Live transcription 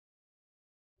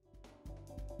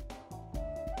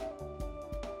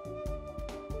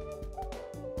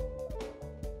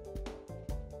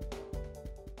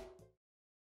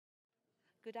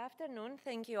Good afternoon.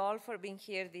 Thank you all for being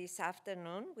here this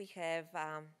afternoon. We have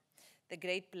the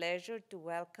great pleasure to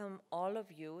welcome all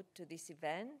of you to this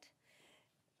event.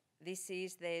 This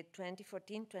is the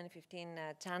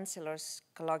 2014-2015 Chancellor's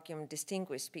Colloquium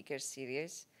Distinguished Speaker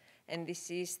Series, and this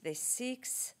is the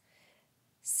 6th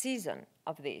season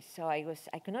of this. So I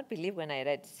could not believe when I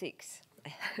read 6.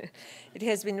 It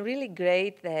has been really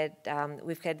great that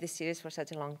we've had this series for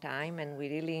such a long time, and we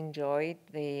really enjoyed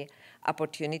the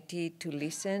opportunity to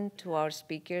listen to our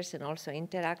speakers and also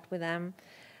interact with them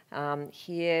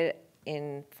here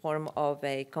in form of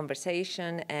a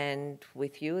conversation and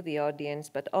with you, the audience,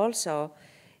 but also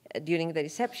during the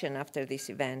reception after this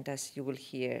event, as you will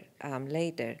hear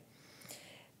later.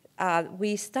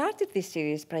 We started this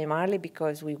series primarily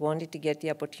because we wanted to get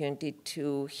the opportunity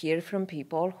to hear from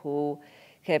people who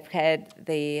have had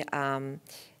the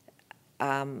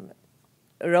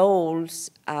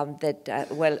roles that,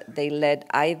 well, they led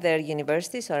either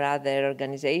universities or other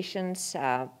organizations,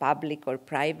 public or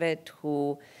private,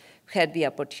 who had the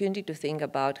opportunity to think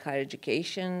about higher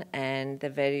education and the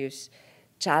various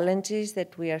challenges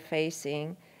that we are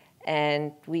facing.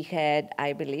 And we had,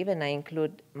 I believe, and I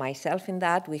include myself in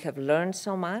that, we have learned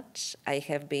so much. I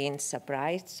have been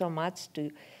surprised so much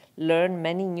to learn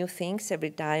many new things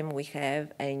every time we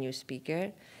have a new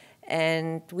speaker.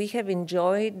 And we have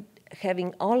enjoyed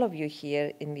having all of you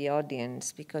here in the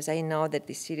audience, because I know that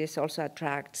this series also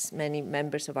attracts many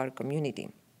members of our community.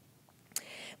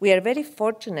 We are very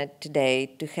fortunate today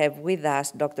to have with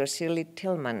us Dr. Shirley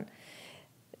Tilghman,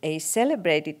 a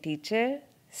celebrated teacher,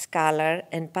 scholar,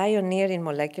 and pioneer in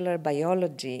molecular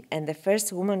biology, and the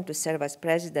first woman to serve as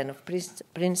president of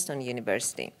Princeton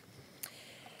University.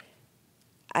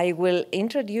 I will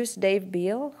introduce Dave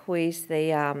Beal, who is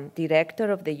the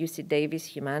director of the UC Davis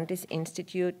Humanities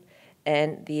Institute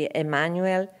and the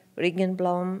Emanuel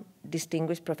Regenblum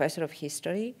Distinguished Professor of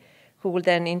History, who will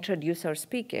then introduce our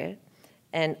speaker,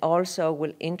 and also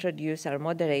will introduce our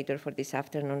moderator for this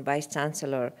afternoon, Vice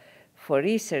Chancellor for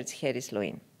Research, Harris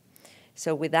Lewin.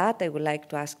 So with that, I would like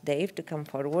to ask Dave to come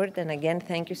forward. And again,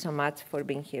 thank you so much for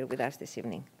being here with us this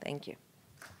evening. Thank you.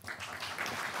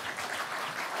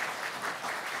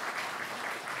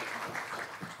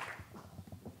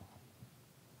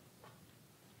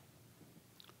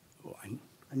 Oh,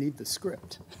 I need the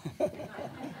script. Oh,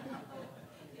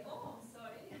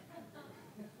 sorry.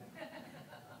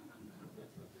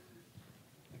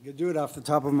 I could do it off the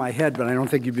top of my head, but I don't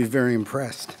think you'd be very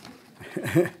impressed.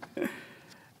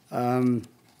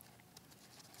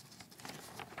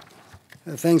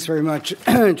 Thanks very much,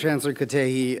 Chancellor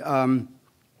Katehi.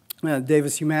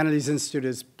 Davis Humanities Institute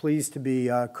is pleased to be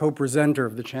co-presenter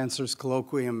of the Chancellor's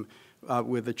Colloquium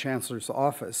with the Chancellor's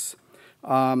Office.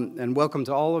 And welcome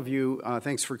to all of you.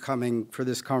 Thanks for coming for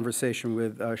this conversation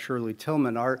with Shirley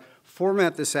Tilghman. Our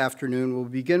format this afternoon will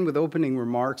begin with opening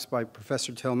remarks by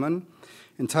Professor Tilghman,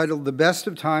 entitled The Best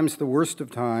of Times, the Worst of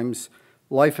Times,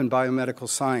 Life in Biomedical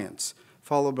Science,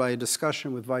 followed by a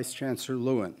discussion with Vice Chancellor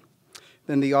Lewin.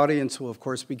 Then the audience will, of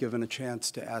course, be given a chance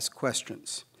to ask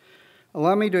questions.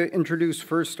 Allow me to introduce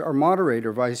first our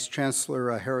moderator, Vice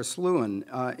Chancellor Harris Lewin.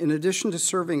 In addition to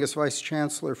serving as Vice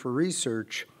Chancellor for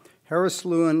Research, Harris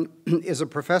Lewin is a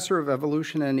professor of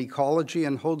evolution and ecology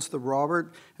and holds the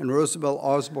Robert and Rosabelle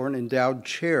Osborne Endowed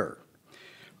Chair.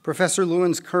 Professor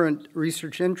Lewin's current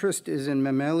research interest is in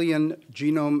mammalian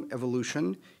genome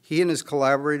evolution. He and his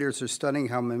collaborators are studying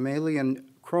how mammalian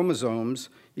chromosomes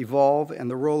evolve and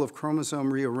the role of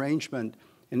chromosome rearrangement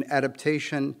in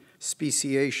adaptation,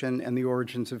 speciation, and the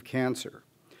origins of cancer.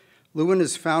 Lewin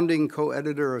is founding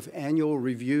co-editor of annual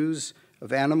reviews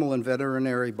of Animal and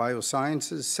Veterinary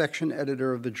Biosciences, section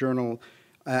editor of the journal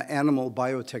Animal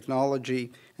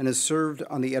Biotechnology, and has served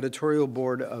on the editorial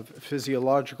board of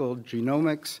Physiological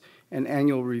Genomics and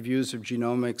annual reviews of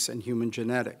genomics and human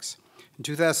genetics. In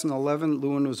 2011,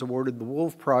 Lewin was awarded the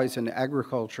Wolf Prize in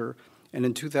Agriculture, and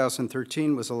in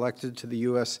 2013 was elected to the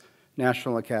U.S.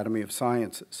 National Academy of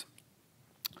Sciences.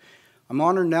 I'm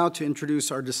honored now to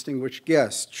introduce our distinguished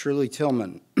guest, Shirley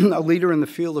Tilghman, a leader in the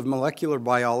field of molecular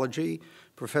biology.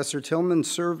 Professor Tilghman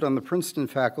served on the Princeton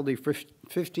faculty for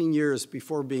 15 years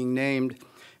before being named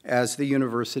as the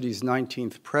university's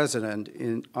 19th president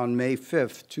on May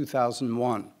 5,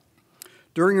 2001.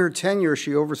 During her tenure,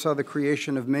 she oversaw the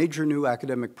creation of major new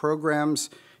academic programs,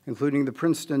 including the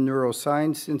Princeton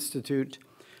Neuroscience Institute,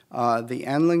 the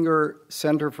Andlinger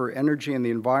Center for Energy and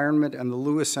the Environment, and the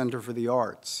Lewis Center for the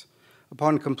Arts.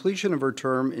 Upon completion of her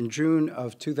term in June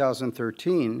of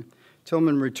 2013,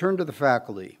 Tilghman returned to the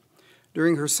faculty.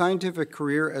 During her scientific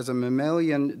career as a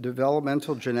mammalian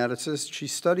developmental geneticist, she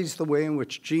studies the way in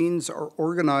which genes are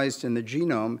organized in the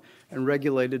genome and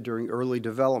regulated during early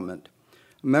development.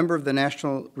 A member of the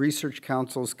National Research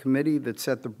Council's committee that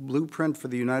set the blueprint for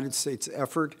the United States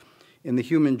effort in the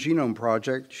Human Genome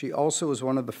Project, she also is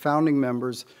one of the founding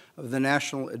members of the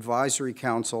National Advisory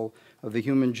Council of the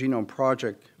Human Genome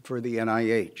Project for the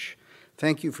NIH.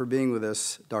 Thank you for being with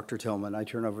us, Dr. Tilghman. I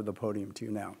turn over the podium to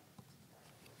you now.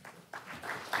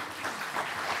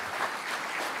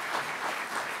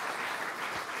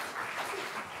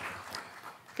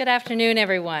 Good afternoon,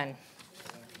 everyone.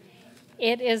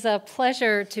 It is a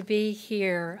pleasure to be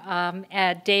here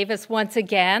at Davis once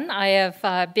again. I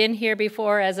have been here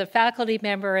before as a faculty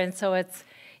member, and so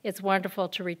it's wonderful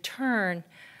to return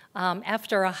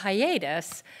after a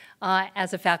hiatus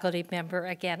as a faculty member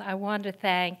again. I want to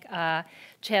thank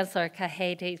Chancellor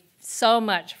Katehi so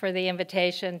much for the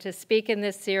invitation to speak in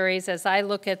this series. As I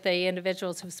look at the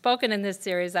individuals who've spoken in this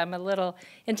series, I'm a little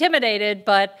intimidated,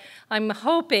 but I'm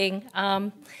hoping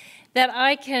that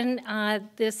I can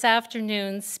this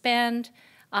afternoon spend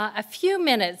a few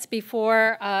minutes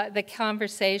before the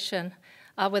conversation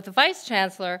with the Vice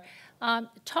Chancellor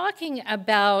talking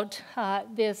about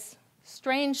this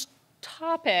strange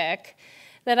topic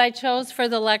that I chose for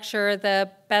the lecture, the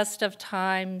best of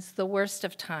times, the worst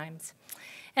of times.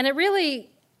 And it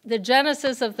really, the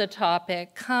genesis of the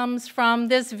topic comes from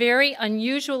this very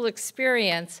unusual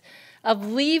experience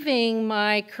of leaving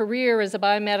my career as a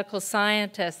biomedical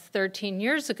scientist 13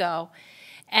 years ago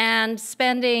and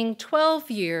spending 12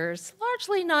 years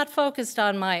largely not focused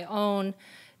on my own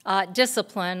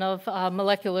discipline of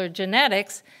molecular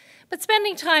genetics, but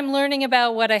spending time learning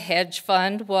about what a hedge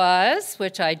fund was,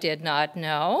 which I did not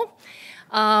know,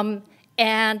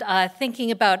 and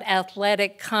thinking about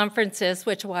athletic conferences,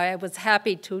 which I was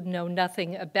happy to know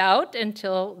nothing about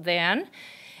until then,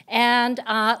 and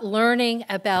learning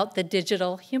about the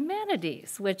digital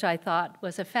humanities, which I thought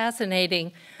was a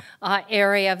fascinating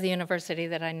area of the university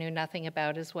that I knew nothing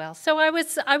about as well. So I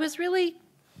was really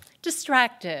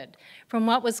distracted from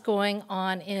what was going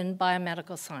on in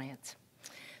biomedical science.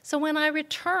 So when I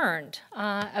returned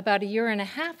about a year and a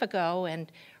half ago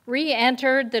and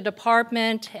re-entered the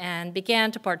department and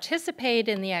began to participate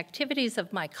in the activities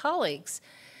of my colleagues,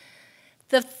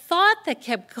 the thought that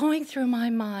kept going through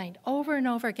my mind over and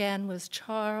over again was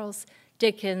Charles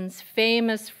Dickens'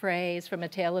 famous phrase from A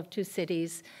Tale of Two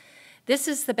Cities, "This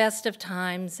is the best of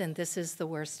times and this is the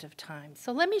worst of times."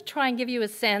 So let me try and give you a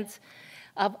sense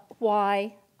of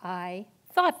why I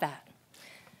thought that.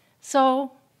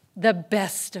 So, the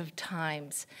best of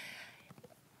times.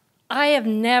 I have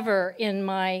never in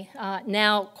my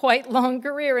now quite long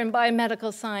career in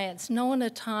biomedical science known a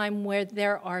time where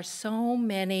there are so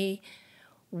many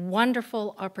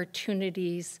wonderful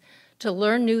opportunities to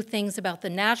learn new things about the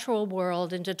natural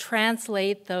world and to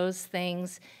translate those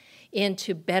things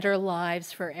into better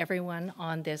lives for everyone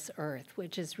on this earth,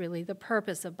 which is really the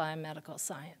purpose of biomedical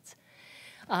science.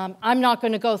 I'm not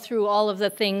going to go through all of the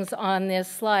things on this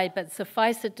slide, but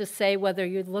suffice it to say, whether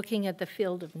you're looking at the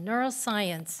field of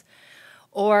neuroscience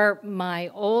or my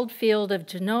old field of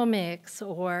genomics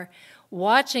or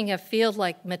watching a field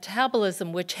like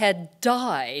metabolism, which had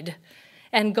died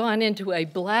and gone into a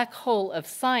black hole of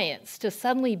science, to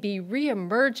suddenly be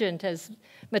re-emergent as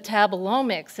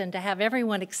metabolomics and to have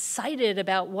everyone excited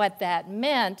about what that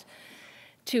meant,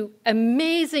 to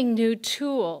amazing new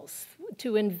tools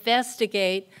to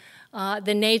investigate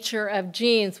the nature of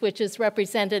genes, which is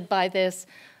represented by this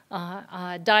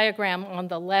diagram on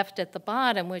the left at the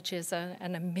bottom, which is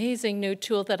an amazing new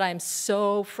tool that I'm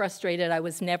so frustrated I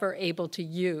was never able to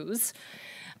use.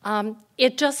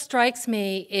 It just strikes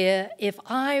me, if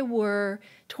I were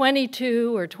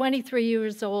 22 or 23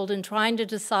 years old and trying to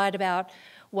decide about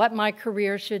what my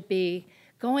career should be,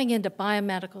 going into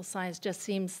biomedical science just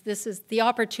seems, the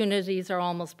opportunities are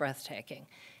almost breathtaking.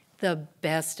 The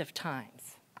best of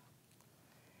times.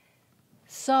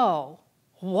 So,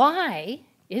 why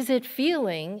is it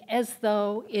feeling as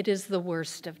though it is the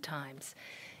worst of times?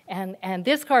 And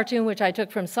this cartoon, which I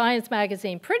took from Science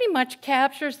magazine, pretty much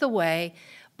captures the way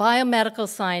biomedical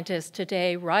scientists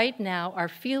today, right now, are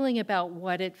feeling about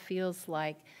what it feels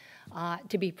like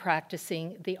to be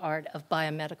practicing the art of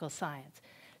biomedical science,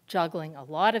 juggling a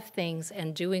lot of things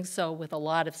and doing so with a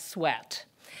lot of sweat.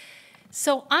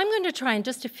 So I'm going to try in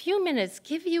just a few minutes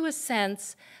give you a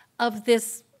sense of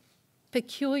this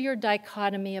peculiar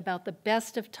dichotomy about the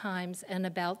best of times and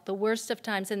about the worst of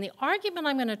times. And the argument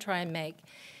I'm going to try and make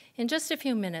in just a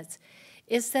few minutes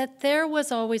is that there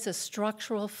was always a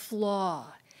structural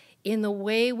flaw in the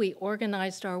way we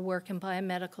organized our work in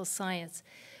biomedical science,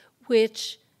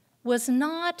 which was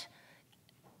not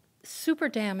super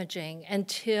damaging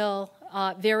until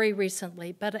very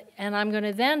recently. And I'm going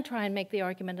to then try and make the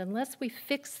argument, unless we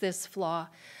fix this flaw,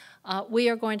 we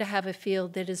are going to have a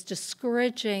field that is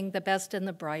discouraging the best and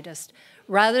the brightest,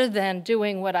 rather than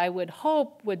doing what I would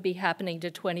hope would be happening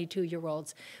to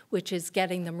 22-year-olds, which is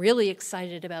getting them really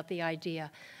excited about the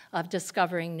idea of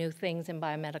discovering new things in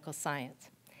biomedical science.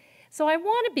 So I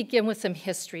want to begin with some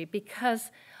history,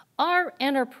 because our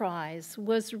enterprise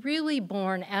was really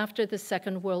born after the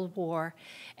Second World War,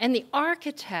 and the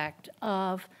architect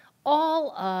of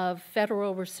all of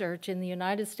federal research in the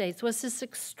United States was this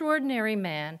extraordinary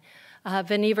man,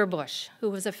 Vannevar Bush, who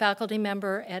was a faculty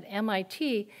member at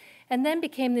MIT and then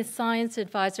became the science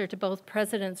advisor to both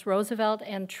Presidents Roosevelt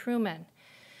and Truman.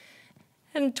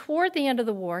 And toward the end of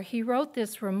the war, he wrote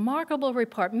this remarkable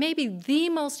report, maybe the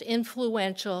most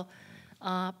influential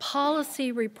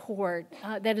policy report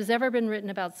that has ever been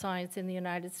written about science in the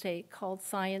United States, called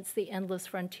Science, the Endless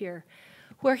Frontier,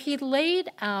 where he laid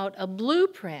out a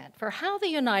blueprint for how the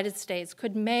United States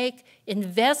could make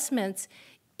investments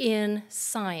in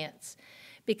science.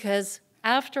 Because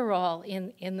after all,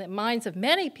 in the minds of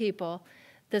many people,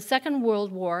 the Second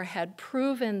World War had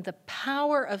proven the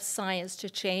power of science to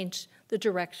change the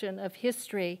direction of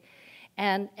history,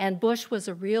 and Bush was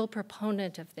a real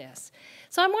proponent of this.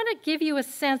 So I want to give you a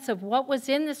sense of what was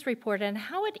in this report and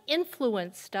how it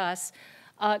influenced us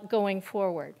going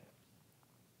forward.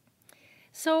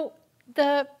 So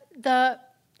the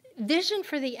vision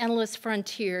for the endless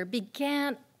frontier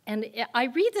began, and I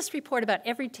read this report about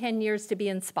every 10 years to be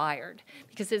inspired,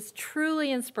 because it's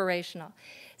truly inspirational.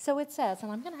 So it says,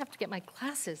 and I'm going to have to get my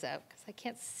glasses out because I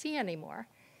can't see anymore.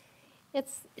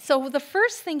 So the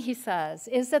first thing he says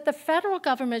is that the federal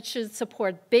government should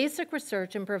support basic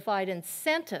research and provide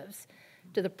incentives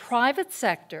to the private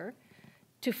sector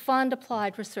to fund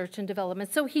applied research and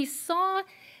development. So he saw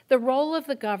the role of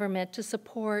the government to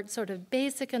support sort of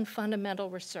basic and fundamental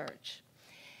research.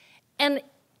 And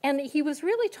he was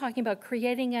really talking about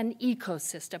creating an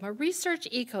ecosystem, a research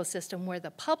ecosystem where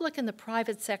the public and the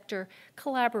private sector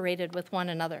collaborated with one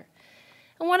another.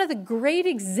 And one of the great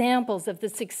examples of the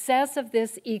success of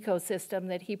this ecosystem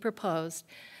that he proposed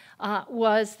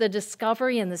was the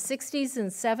discovery in the 60s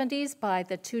and 70s by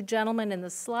the two gentlemen in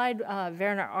the slide,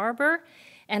 Werner Arber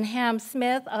and Ham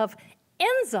Smith, of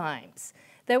enzymes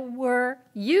that were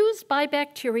used by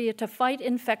bacteria to fight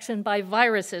infection by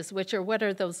viruses, which are what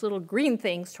are those little green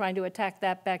things trying to attack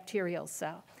that bacterial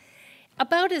cell.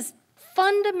 About as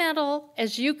fundamental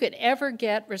as you could ever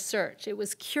get research. It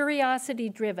was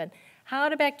curiosity-driven. How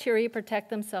do bacteria protect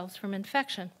themselves from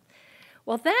infection?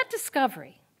 Well, that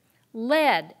discovery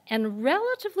led, in a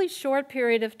relatively short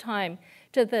period of time,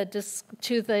 to the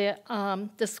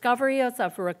discovery of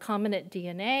recombinant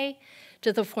DNA,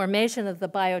 to the formation of the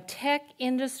biotech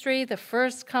industry. The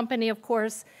first company, of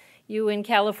course, you in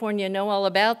California know all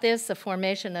about this, the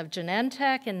formation of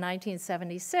Genentech in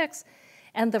 1976,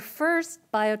 and the first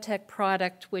biotech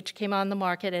product which came on the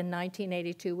market in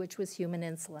 1982, which was human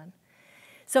insulin.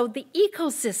 So the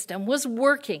ecosystem was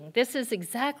working. This is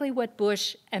exactly what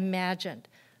Bush imagined.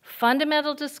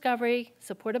 Fundamental discovery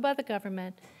supported by the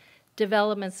government,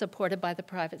 development supported by the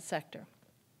private sector.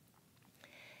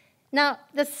 Now,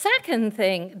 the second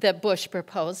thing that Bush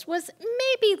proposed was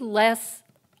maybe less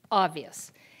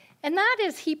obvious, and that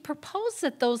is he proposed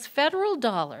that those federal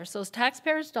dollars, those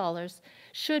taxpayers' dollars,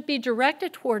 should be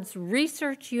directed towards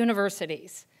research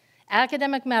universities,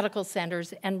 academic medical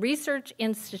centers, and research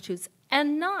institutes,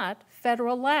 and not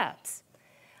federal labs.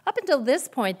 Up until this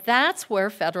point, that's where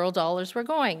federal dollars were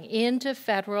going, into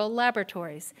federal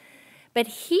laboratories. But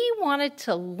he wanted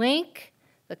to link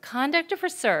the conduct of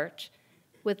research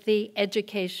with the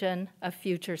education of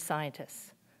future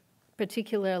scientists,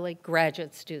 particularly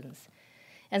graduate students.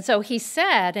 And so he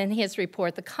said in his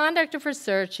report, the conduct of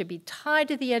research should be tied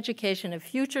to the education of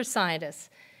future scientists,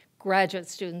 graduate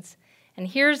students. And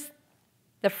here's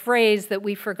the phrase that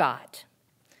we forgot: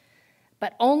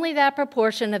 but only that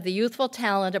proportion of the youthful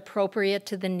talent appropriate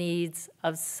to the needs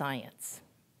of science.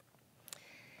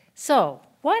 So,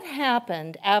 what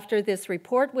happened after this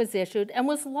report was issued and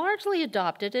was largely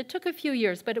adopted? It took a few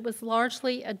years, but it was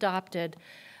largely adopted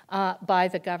by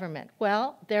the government.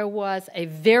 Well, there was a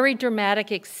very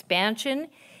dramatic expansion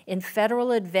in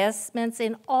federal investments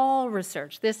in all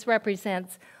research. This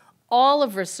represents all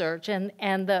of research, and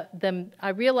I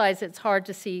realize it's hard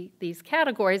to see these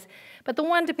categories, but the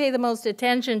one to pay the most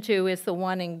attention to is the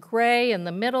one in gray in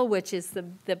the middle, which is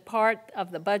the part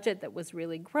of the budget that was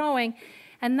really growing,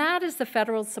 and that is the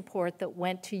federal support that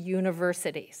went to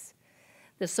universities.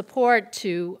 The support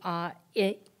to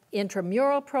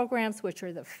intramural programs, which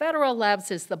are the federal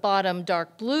labs, is the bottom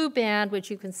dark blue band, which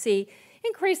you can see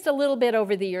increased a little bit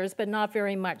over the years, but not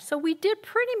very much. So we did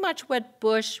pretty much what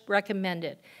Bush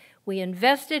recommended. We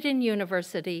invested in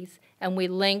universities, and we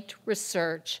linked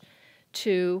research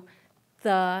to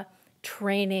the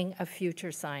training of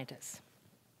future scientists.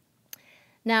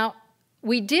 Now,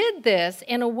 we did this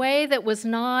in a way that was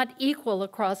not equal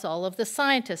across all of the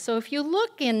scientists. So if you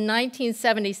look in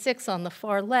 1976 on the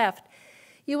far left,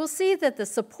 you will see that the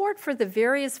support for the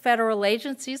various federal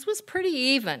agencies was pretty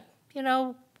even, you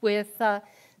know, with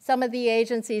some of the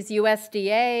agencies,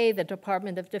 USDA, the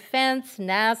Department of Defense,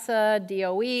 NASA,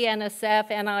 DOE, NSF,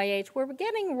 NIH, were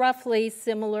getting roughly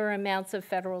similar amounts of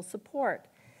federal support.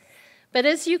 But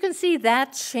as you can see,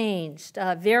 that changed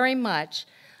very much,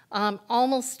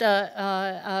 almost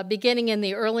beginning in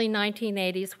the early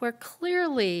 1980s, where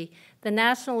clearly the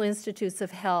National Institutes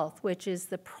of Health, which is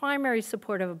the primary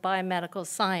support of biomedical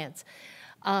science,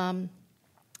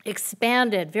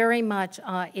 expanded very much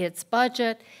its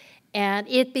budget, and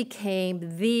it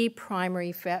became the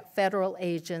primary federal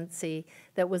agency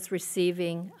that was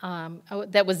receiving,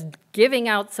 that was giving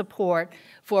out support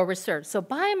for research. So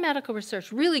biomedical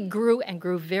research really grew and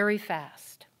grew very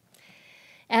fast.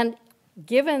 And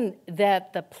given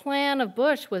that the plan of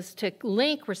Bush was to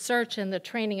link research and the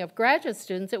training of graduate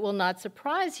students, it will not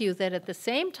surprise you that at the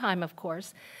same time, of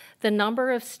course, the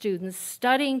number of students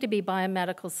studying to be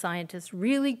biomedical scientists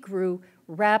really grew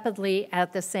rapidly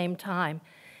at the same time.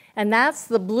 And that's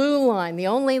the blue line, the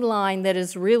only line that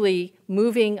is really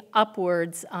moving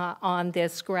upwards on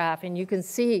this graph. And you can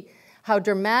see how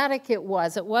dramatic it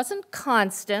was. It wasn't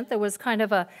constant. There was kind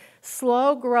of a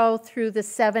slow growth through the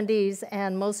 70s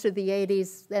and most of the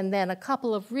 80s, and then a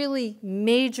couple of really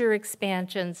major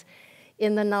expansions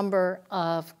in the number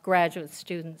of graduate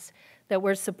students that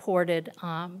were supported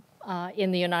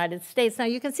in the United States. Now,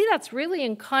 you can see that's really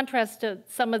in contrast to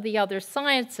some of the other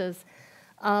sciences.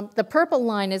 The purple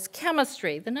line is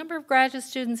chemistry. The number of graduate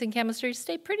students in chemistry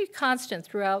stayed pretty constant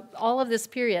throughout all of this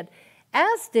period,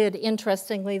 as did,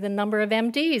 interestingly, the number of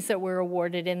MDs that were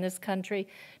awarded in this country.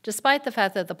 Despite the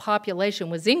fact that the population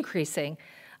was increasing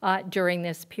during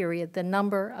this period, the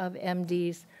number of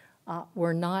MDs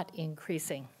were not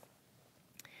increasing.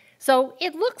 So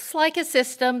it looks like a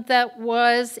system that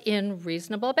was in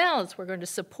reasonable balance. We're going to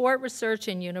support research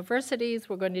in universities.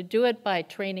 We're going to do it by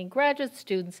training graduate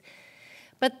students.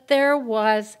 But there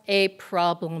was a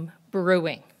problem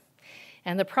brewing.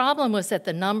 And the problem was that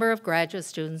the number of graduate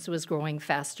students was growing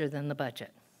faster than the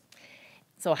budget.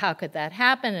 So how could that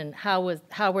happen, and how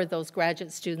were those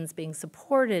graduate students being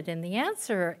supported? And the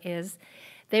answer is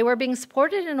they were being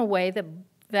supported in a way that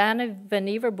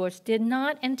Vannevar Bush did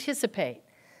not anticipate.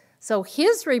 So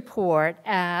his report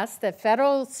asked that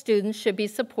federal students should be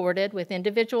supported with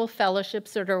individual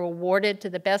fellowships that are awarded to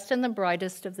the best and the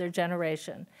brightest of their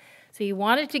generation. So he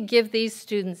wanted to give these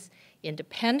students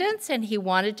independence, and he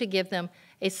wanted to give them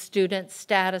a student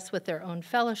status with their own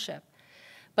fellowship.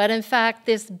 But in fact,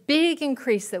 this big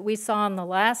increase that we saw on the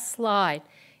last slide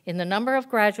in the number of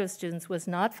graduate students was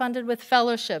not funded with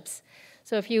fellowships.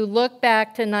 So if you look back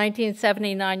to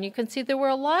 1979, you can see there were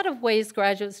a lot of ways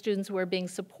graduate students were being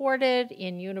supported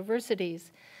in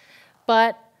universities.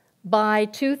 But by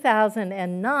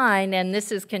 2009, and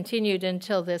this has continued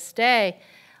until this day,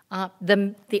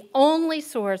 the only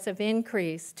source of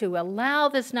increase to allow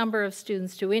this number of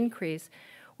students to increase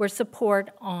were support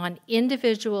on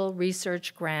individual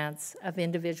research grants of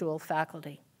individual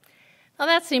faculty. Now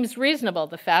that seems reasonable.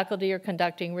 The faculty are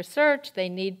conducting research. They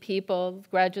need people,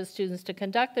 graduate students, to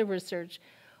conduct the research.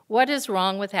 What is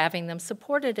wrong with having them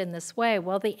supported in this way?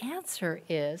 Well, the answer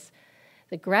is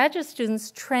the graduate students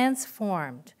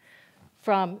transformed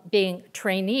from being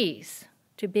trainees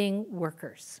to being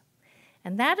workers.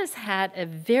 And that has had a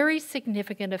very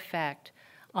significant effect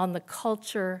on the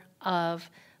culture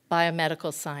of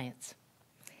biomedical science.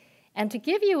 And to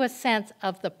give you a sense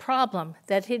of the problem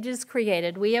that it has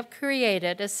created, we have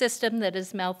created a system that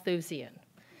is Malthusian.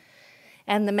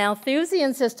 And the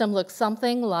Malthusian system looks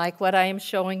something like what I am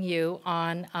showing you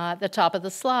on the top of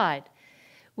the slide,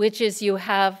 which is you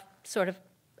have sort of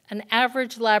an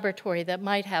average laboratory that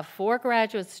might have 4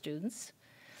 graduate students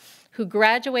who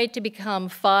graduate to become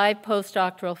 5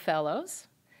 postdoctoral fellows,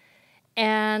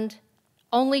 and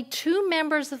only 2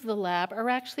 members of the lab are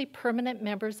actually permanent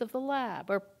members of the lab,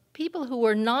 or people who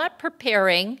are not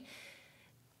preparing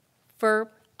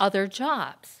for other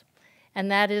jobs.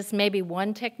 And that is maybe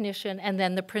 1 technician and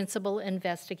then the principal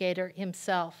investigator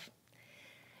himself.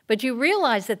 But you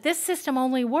realize that this system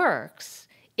only works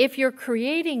if you're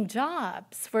creating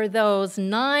jobs for those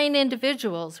 9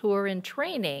 individuals who are in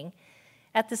training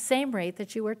at the same rate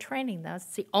that you were training. That's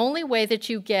the only way that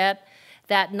you get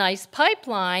that nice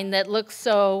pipeline that looks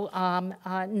so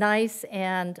nice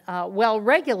and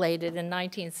well-regulated in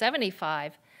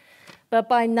 1975. But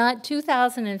by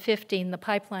 2015, the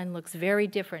pipeline looks very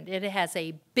different. It has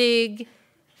a big,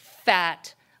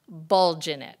 fat bulge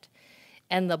in it.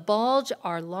 And the bulge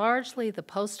are largely the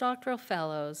postdoctoral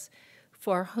fellows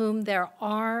for whom there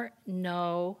are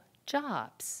no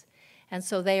jobs. And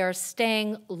so they are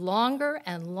staying longer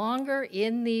and longer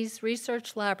in these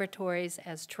research laboratories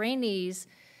as trainees,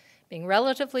 being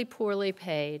relatively poorly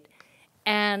paid,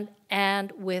 and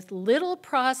with little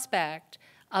prospect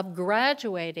of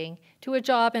graduating to a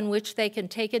job in which they can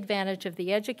take advantage of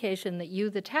the education that you,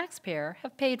 the taxpayer,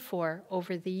 have paid for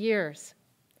over the years.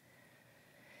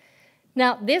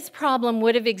 Now, this problem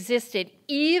would have existed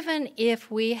even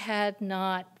if we had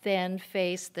not then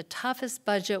faced the toughest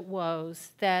budget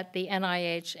woes that the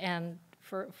NIH and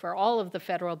for all of the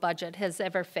federal budget has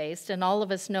ever faced, and all of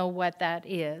us know what that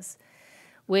is,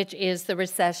 which is the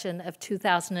recession of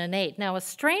 2008. Now, a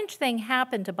strange thing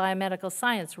happened to biomedical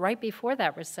science right before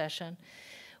that recession,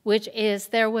 which is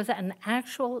there was an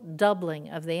actual doubling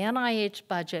of the NIH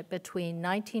budget between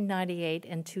 1998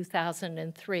 and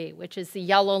 2003, which is the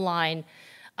yellow line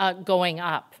going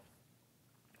up.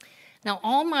 Now,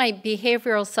 all my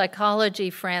behavioral psychology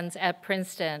friends at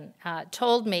Princeton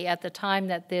told me at the time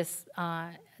that this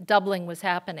doubling was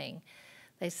happening,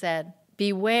 they said,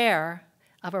 beware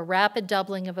of a rapid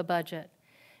doubling of a budget,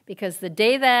 because the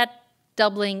day that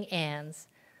doubling ends,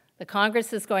 the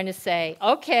Congress is going to say,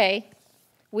 okay,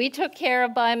 we took care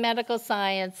of biomedical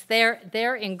science.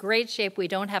 They're in great shape. We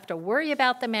don't have to worry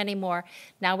about them anymore.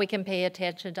 Now we can pay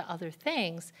attention to other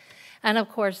things. And of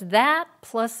course, that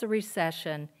plus the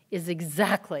recession is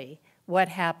exactly what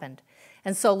happened.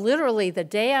 And so literally the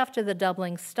day after the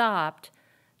doubling stopped,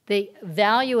 the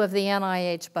value of the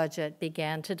NIH budget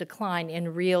began to decline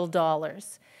in real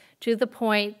dollars, to the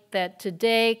point that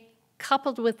today,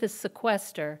 coupled with the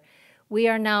sequester, we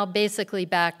are now basically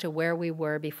back to where we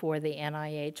were before the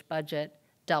NIH budget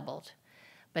doubled.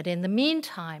 But in the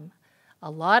meantime,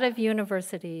 a lot of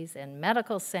universities and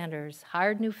medical centers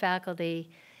hired new faculty,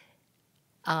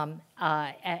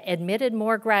 admitted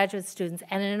more graduate students,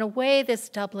 and in a way this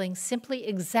doubling simply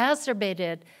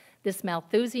exacerbated this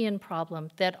Malthusian problem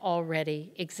that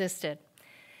already existed.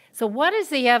 So what is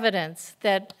the evidence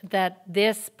that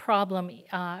this problem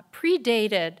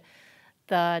predated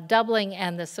the doubling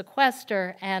and the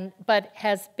sequester, but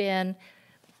has been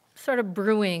sort of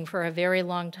brewing for a very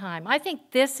long time? I think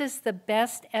this is the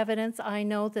best evidence I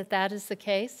know that that is the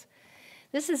case.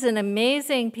 This is an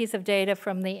amazing piece of data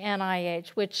from the NIH,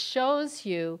 which shows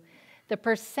you the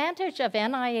percentage of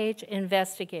NIH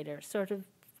investigators, sort of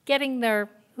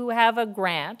who have a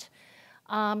grant,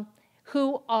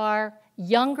 who are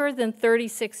younger than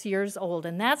 36 years old,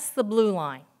 and that's the blue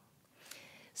line.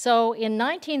 So in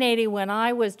 1980, when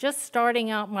I was just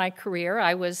starting out my career,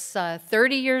 I was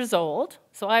 30 years old,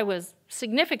 so I was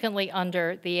significantly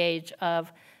under the age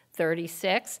of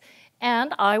 36,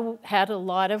 and I had a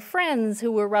lot of friends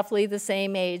who were roughly the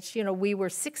same age. You know, we were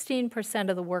 16%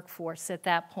 of the workforce at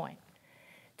that point.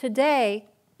 Today,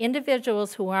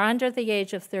 individuals who are under the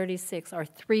age of 36 are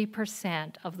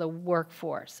 3% of the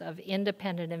workforce of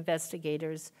independent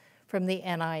investigators from the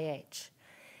NIH.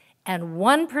 And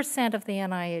 1% of the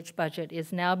NIH budget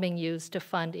is now being used to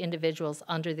fund individuals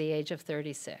under the age of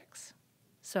 36.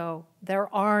 So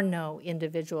there are no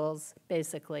individuals,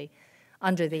 basically,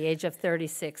 under the age of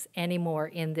 36 anymore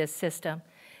in this system.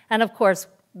 And of course,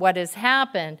 what has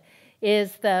happened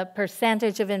is the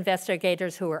percentage of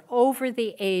investigators who are over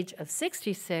the age of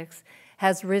 66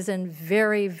 has risen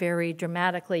very, very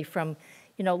dramatically from,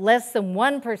 less than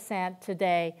 1%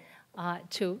 today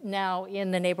to now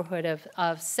in the neighborhood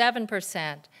of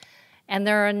 7%. And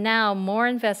there are now more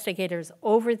investigators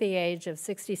over the age of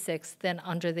 66 than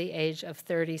under the age of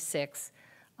 36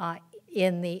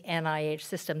 in the NIH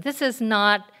system. This is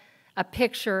not a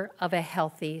picture of a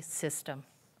healthy system.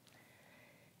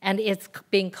 And it's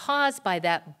being caused by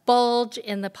that bulge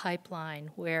in the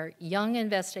pipeline where young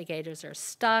investigators are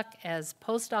stuck as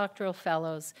postdoctoral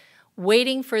fellows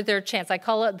waiting for their chance. I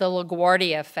call it the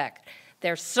LaGuardia effect.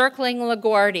 They're circling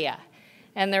LaGuardia,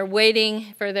 and they're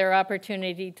waiting for their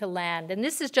opportunity to land. And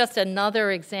this is just another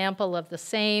example of the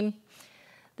same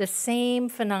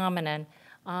phenomenon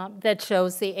that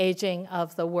shows the aging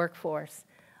of the workforce.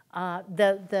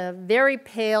 The very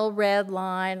pale red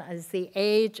line is the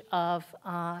age of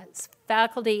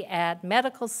faculty at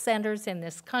medical centers in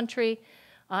this country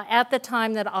at the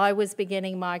time that I was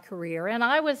beginning my career. And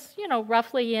I was,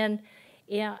 roughly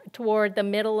toward the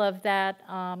middle of that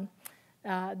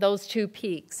those two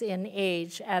peaks in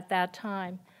age at that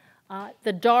time.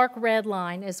 The dark red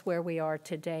line is where we are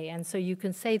today. And so you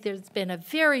can say there's been a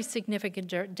very significant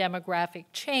demographic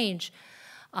change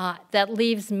that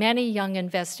leaves many young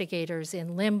investigators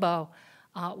in limbo,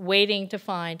 waiting to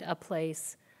find a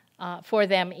place for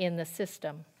them in the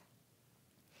system.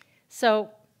 So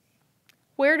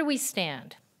where do we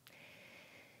stand?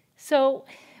 So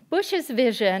Bush's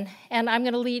vision, and I'm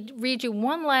going to read you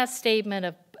one last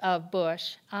statement of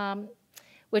Bush,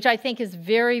 which I think is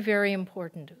very, very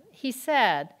important. He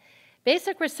said,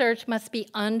 basic research must be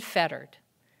unfettered,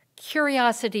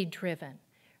 curiosity-driven,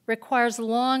 requires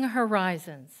long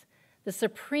horizons, the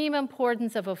supreme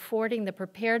importance of affording the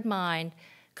prepared mind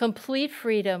complete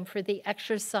freedom for the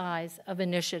exercise of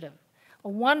initiative. A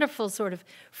wonderful sort of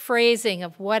phrasing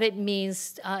of what it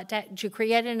means to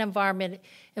create an environment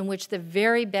in which the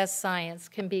very best science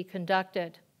can be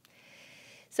conducted.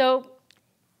 So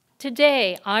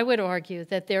today, I would argue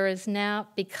that there is now,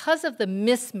 because of the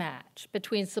mismatch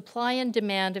between supply and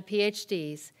demand of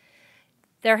PhDs,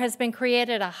 there has been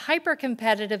created a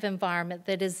hyper-competitive environment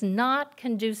that is not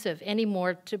conducive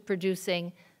anymore to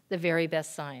producing the very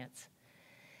best science.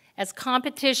 As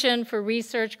competition for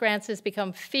research grants has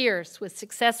become fierce, with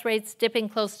success rates dipping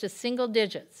close to single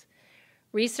digits,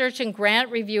 research and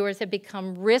grant reviewers have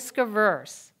become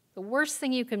risk-averse, the worst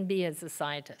thing you can be as a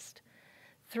scientist,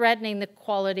 threatening the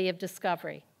quality of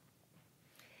discovery.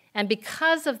 And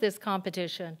because of this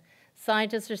competition,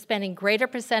 scientists are spending greater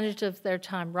percentage of their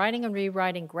time writing and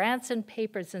rewriting grants and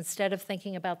papers instead of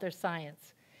thinking about their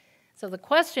science. So the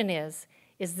question is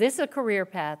this a career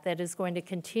path that is going to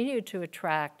continue to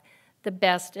attract the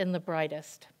best and the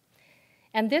brightest?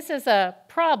 And this is a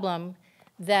problem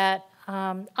that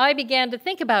I began to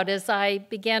think about as I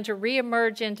began to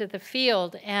reemerge into the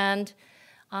field and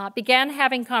began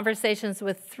having conversations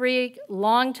with three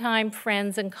longtime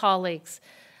friends and colleagues.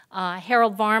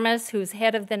 Harold Varmus, who's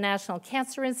head of the National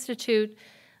Cancer Institute,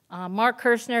 Mark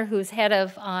Kirshner, who's head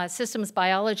of systems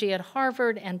biology at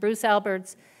Harvard, and Bruce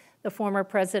Alberts, the former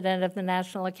president of the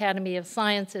National Academy of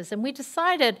Sciences. And we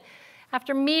decided,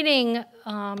 after meeting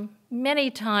many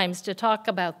times to talk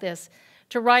about this,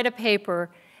 to write a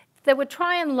paper that would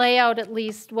try and lay out at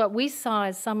least what we saw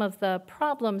as some of the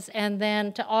problems and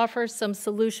then to offer some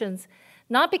solutions,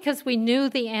 not because we knew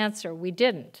the answer, we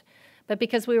didn't, but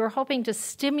because we were hoping to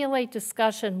stimulate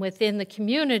discussion within the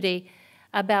community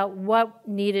about what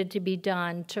needed to be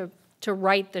done to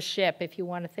right the ship, if you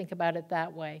want to think about it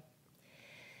that way.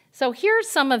 So here are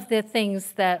some of the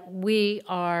things that we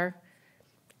are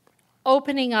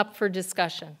opening up for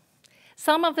discussion.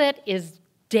 Some of it is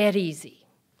dead easy.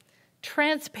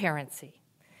 Transparency.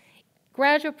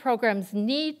 Graduate programs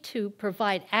need to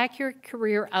provide accurate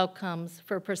career outcomes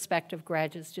for prospective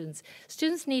graduate students.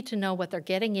 Students need to know what they're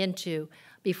getting into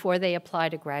before they apply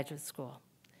to graduate school.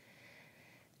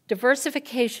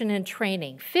 Diversification and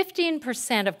training.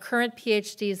 15% of current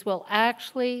PhDs will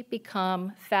actually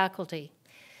become faculty,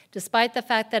 despite the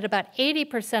fact that about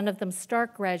 80% of them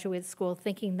start graduate school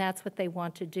thinking that's what they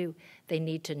want to do. They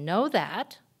need to know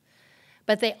that,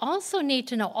 but they also need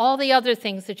to know all the other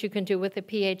things that you can do with a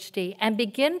PhD and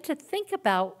begin to think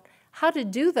about how to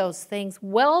do those things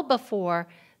well before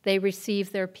they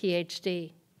receive their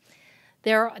PhD.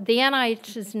 The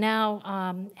NIH is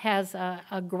now has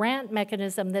a grant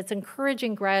mechanism that's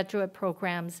encouraging graduate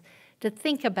programs to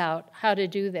think about how to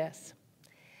do this.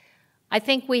 I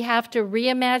think we have to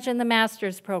reimagine the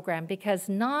master's program because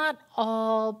not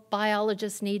all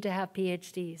biologists need to have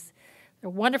PhDs. There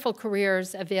are wonderful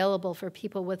careers available for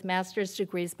people with master's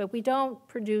degrees, but we don't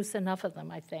produce enough of them,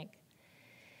 I think.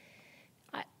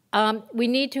 We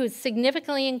need to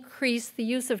significantly increase the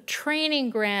use of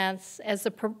training grants as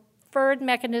a preferred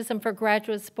mechanism for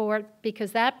graduate support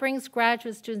because that brings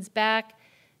graduate students back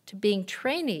to being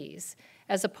trainees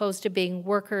as opposed to being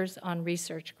workers on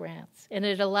research grants. And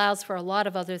it allows for a lot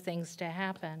of other things to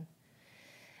happen.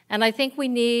 And I think we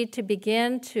need to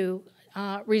begin to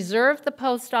reserve the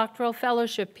postdoctoral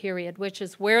fellowship period, which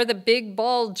is where the big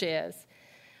bulge is,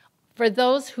 for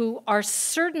those who are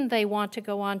certain they want to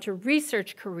go on to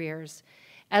research careers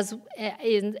as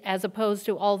opposed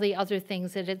to all the other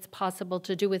things that it's possible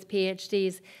to do with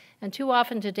PhDs. And too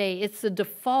often today, it's the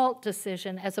default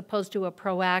decision as opposed to a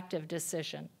proactive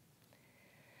decision.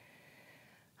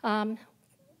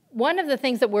 One of the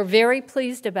things that we're very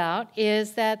pleased about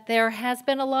is that there has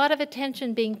been a lot of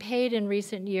attention being paid in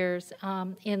recent years,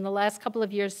 in the last couple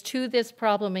of years, to this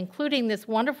problem, including this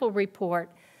wonderful report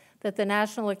that the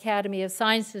National Academy of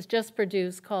Sciences just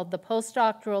produced called The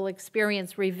Postdoctoral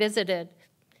Experience Revisited,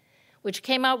 which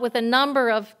came out with a number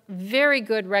of very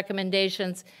good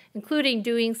recommendations, including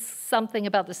doing something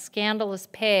about the scandalous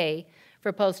pay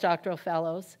for postdoctoral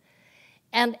fellows,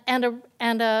 and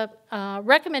a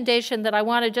recommendation that I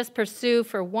want to just pursue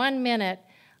for 1 minute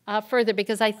further,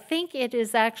 because I think it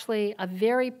is actually a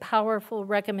very powerful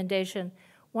recommendation,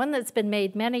 one that's been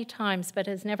made many times but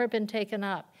has never been taken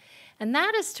up. And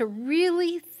that is to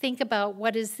really think about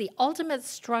what is the ultimate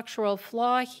structural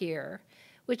flaw here,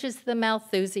 which is the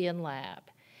Malthusian lab,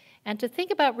 and to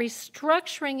think about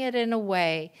restructuring it in a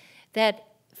way that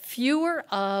fewer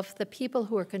of the people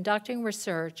who are conducting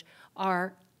research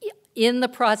are in the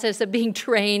process of being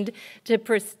trained to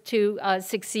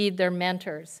succeed their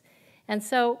mentors. And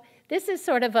so this is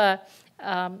sort of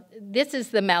this is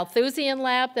the Malthusian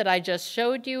lab that I just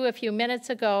showed you a few minutes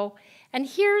ago. And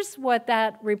here's what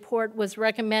that report was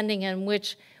recommending, and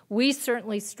which we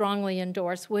certainly strongly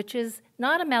endorse, which is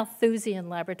not a Malthusian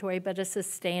laboratory, but a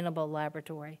sustainable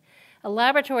laboratory. A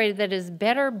laboratory that is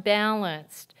better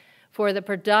balanced for the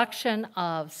production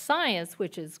of science,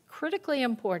 which is critically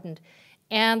important,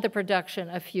 and the production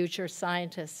of future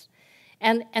scientists.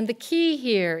 And the key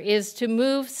here is to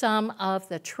move some of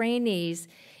the trainees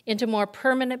into more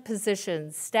permanent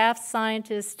positions, staff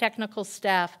scientists, technical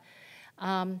staff,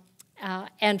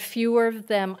 and fewer of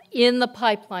them in the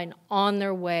pipeline on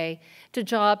their way to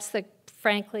jobs that,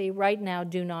 frankly, right now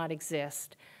do not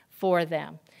exist for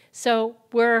them. So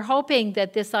we're hoping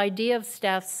that this idea of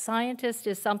staff scientist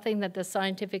is something that the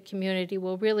scientific community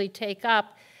will really take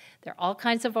up. There are all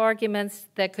kinds of arguments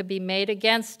that could be made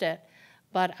against it,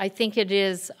 but I think it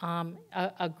is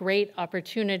a great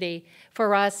opportunity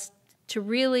for us to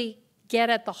really get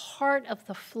at the heart of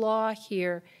the flaw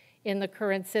here in the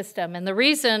current system. And the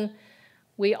reason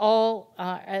we all,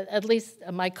 at least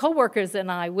my coworkers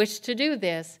and I, wish to do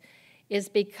this is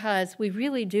because we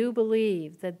really do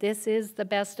believe that this is the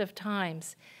best of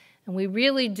times. And we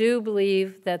really do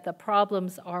believe that the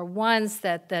problems are ones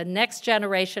that the next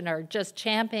generation are just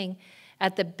champing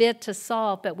at the bit to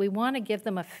solve, but we want to give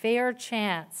them a fair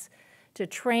chance to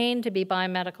train to be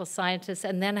biomedical scientists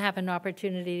and then have an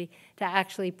opportunity to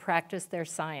actually practice their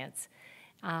science.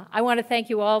 I want to thank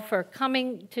you all for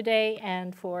coming today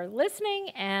and for listening,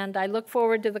 and I look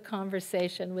forward to the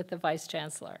conversation with the Vice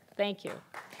Chancellor. Thank you.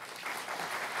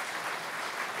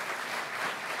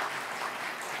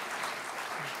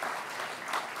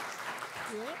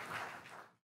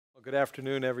 Well, good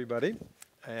afternoon, everybody,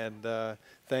 and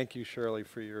thank you, Shirley,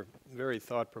 for your very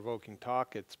thought-provoking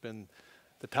talk. It's been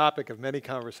the topic of many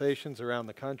conversations around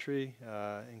the country,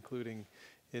 including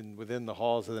within the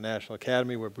halls of the National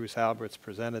Academy, where Bruce Alberts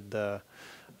presented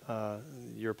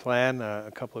your plan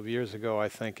a couple of years ago. I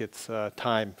think it's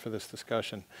time for this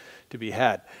discussion to be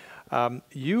had.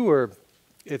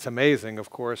 It's amazing, of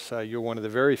course, you're one of the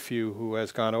very few who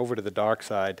has gone over to the dark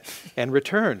side and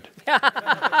returned.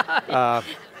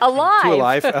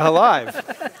 Alive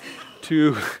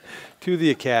to the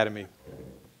Academy.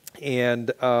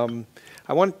 And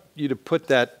I want you to put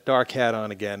that dark hat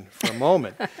on again for a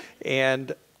moment.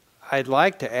 And I'd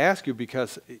like to ask you,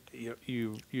 because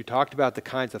you talked about the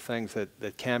kinds of things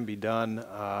that can be done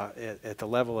at the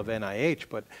level of NIH,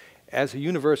 but as a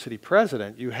university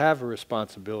president, you have a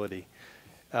responsibility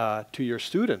to your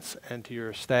students and to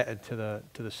your to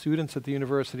the students at the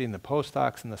university and the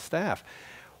postdocs and the staff.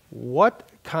 What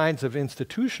kinds of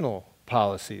institutional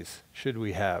policies should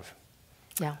we have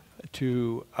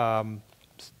to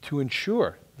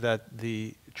ensure that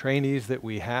the trainees that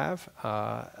we have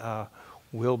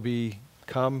will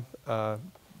become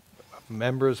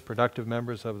productive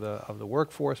members of the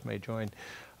workforce, may join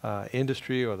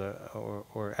industry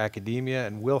or academia,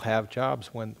 and will have jobs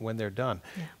when they're done?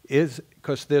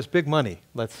 Because there's big money,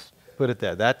 let's put it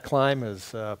there. That climb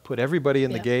has put everybody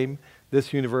in the game.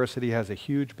 This university has a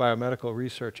huge biomedical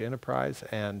research enterprise,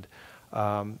 and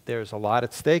there's a lot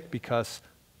at stake because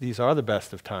these are the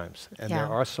best of times, and there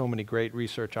are so many great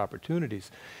research opportunities,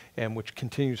 and which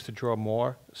continues to draw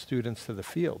more students to the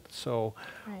field. So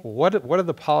what are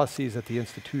the policies at the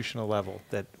institutional level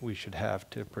that we should have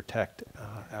to protect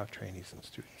our trainees and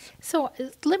students? So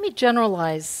let me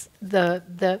generalize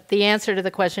the answer to the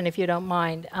question, if you don't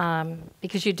mind,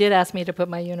 because you did ask me to put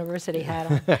my university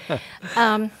hat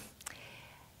on.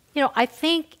 I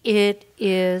think it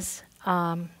is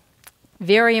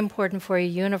very important for a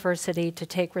university to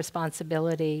take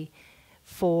responsibility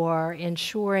for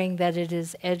ensuring that it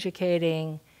is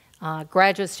educating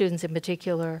graduate students in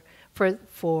particular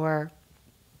for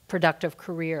productive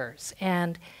careers.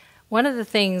 And one of the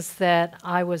things that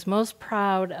I was most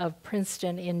proud of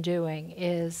Princeton in doing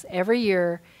is every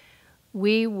year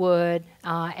we would,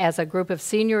 as a group of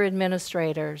senior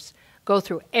administrators, go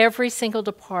through every single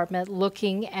department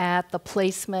looking at the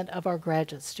placement of our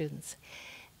graduate students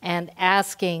and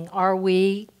asking, are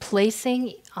we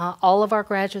placing all of our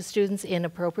graduate students in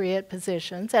appropriate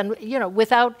positions? And, you know,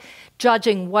 without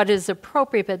judging what is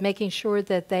appropriate, but making sure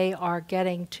that they are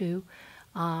getting to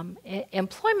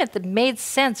employment that made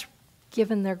sense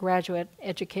given their graduate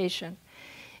education.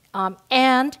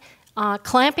 And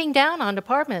clamping down on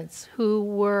departments who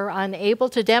were unable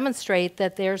to demonstrate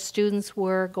that their students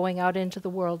were going out into the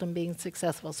world and being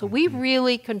successful. So we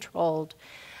really controlled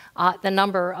the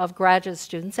number of graduate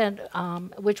students, and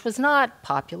which was not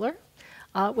popular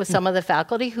with some of the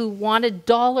faculty who wanted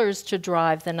dollars to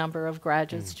drive the number of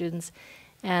graduate students.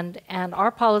 And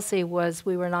our policy was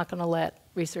we were not going to let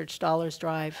research dollars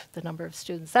drive the number of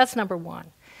students. That's number one.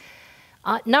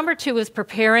 Number two is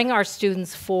preparing our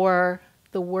students for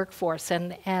the workforce.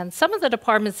 And some of the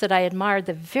departments that I admired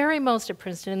the very most at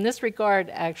Princeton, in this regard,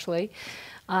 actually,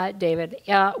 David,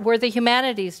 were the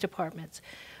humanities departments.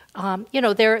 You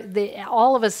know,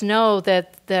 all of us know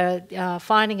that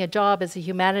finding a job as a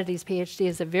humanities PhD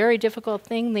is a very difficult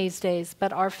thing these days,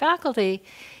 but our faculty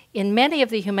in many of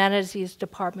the humanities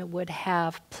department would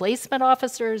have placement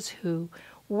officers who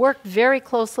worked very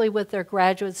closely with their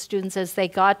graduate students as they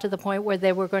got to the point where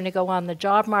they were going to go on the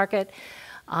job market,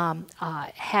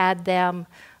 had them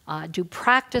do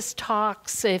practice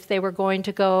talks if they were going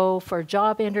to go for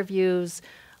job interviews,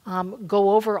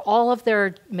 go over all of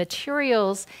their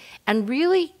materials, and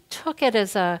really took it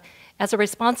as a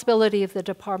responsibility of the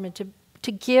department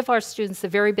to give our students the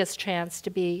very best chance to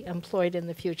be employed in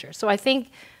the future. So I think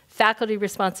faculty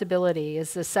responsibility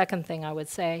is the second thing I would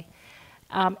say.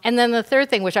 And then the third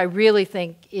thing, which I really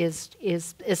think is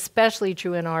especially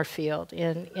true in our field,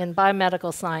 in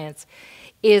biomedical science,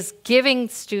 is giving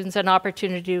students an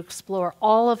opportunity to explore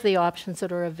all of the options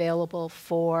that are available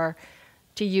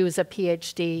to use a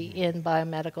PhD in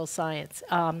biomedical science.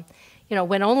 You know,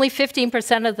 when only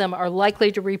 15% of them are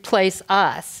likely to replace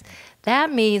us,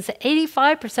 that means that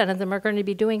 85% of them are going to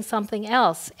be doing something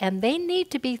else, and they need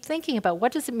to be thinking about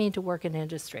what does it mean to work in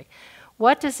industry?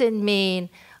 What does it mean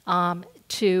to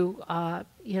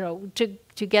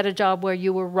get a job where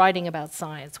you were writing about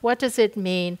science? What does it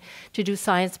mean to do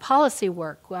science policy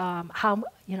work? How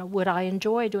would I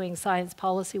enjoy doing science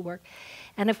policy work?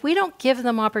 And if we don't give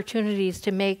them opportunities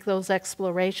to make those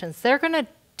explorations, they're going to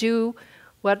do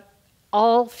what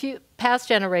all past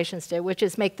generations did, which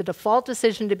is make the default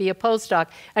decision to be a postdoc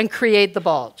and create the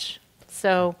bulge.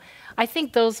 So I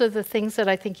think those are the things that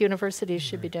I think universities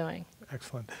should be doing.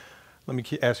 Excellent. Let me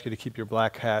ask you to keep your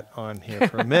black hat on here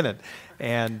for a minute.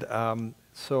 And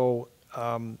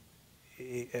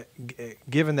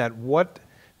given that, what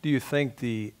do you think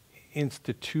the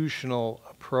institutional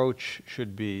approach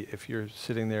should be if you're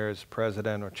sitting there as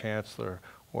president or chancellor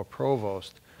or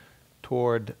provost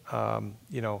toward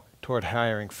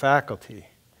hiring faculty?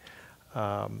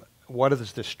 What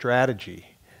is the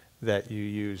strategy that you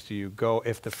use? Do you go,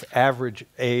 if the average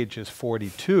age is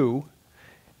 42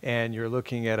 and you're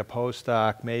looking at a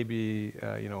postdoc, maybe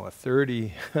a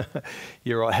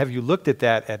 30-year-old, have you looked at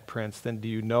that at Princeton? Do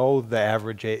you know the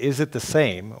average age? Is it the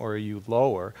same, or are you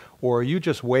lower, or are you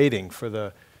just waiting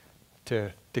for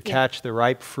to catch the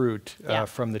ripe fruit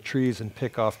from the trees and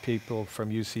pick off people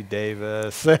from UC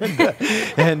Davis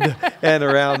and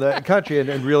around the country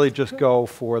and really just go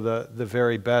for the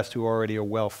very best who already are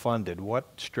well funded? What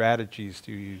strategies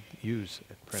do you use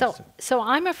at Princeton? So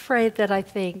I'm afraid that I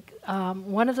think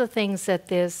one of the things that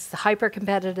this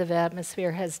hyper-competitive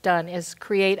atmosphere has done is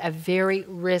create a very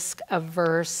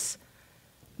risk-averse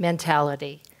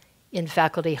mentality in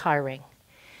faculty hiring.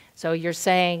 So you're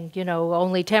saying,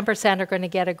 only 10% are going to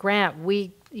get a grant.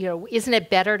 Isn't it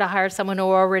better to hire someone who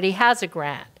already has a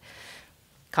grant?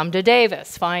 Come to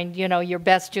Davis, find, your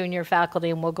best junior faculty,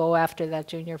 and we'll go after that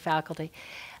junior faculty.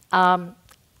 I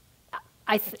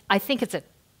think it's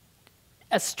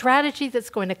a strategy that's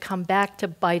going to come back to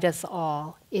bite us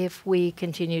all if we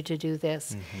continue to do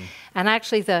this. Mm-hmm. And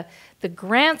actually, the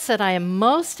grants that I am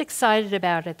most excited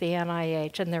about at the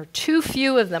NIH, and there are too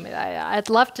few of them, I'd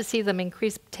love to see them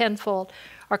increase tenfold,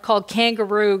 are called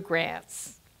kangaroo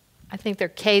grants. I think they're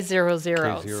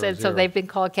K00s, and so they've been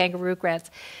called kangaroo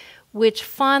grants, which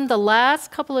fund the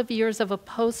last couple of years of a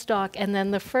postdoc and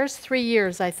then the first 3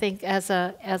 years, I think, as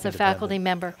a faculty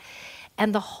member.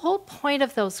 And the whole point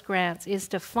of those grants is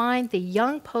to find the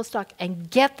young postdoc and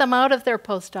get them out of their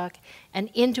postdoc and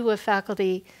into a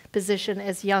faculty position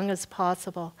as young as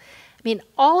possible. I mean,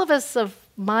 all of us of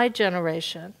my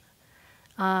generation,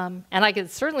 and I can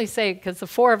certainly say, because the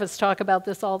four of us talk about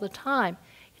this all the time,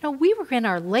 we were in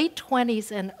our late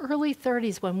 20s and early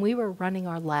 30s when we were running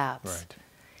our labs. Right.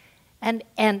 And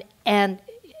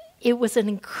it was an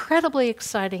incredibly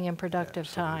exciting and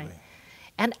productive time.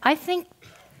 And I think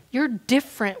you're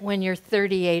different when you're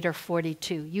 38 or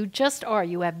 42. You just are.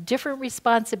 You have different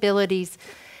responsibilities.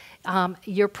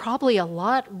 You're probably a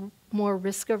lot more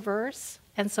risk averse.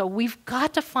 And so we've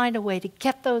got to find a way to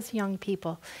get those young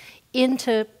people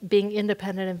into being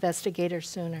independent investigators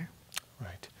sooner.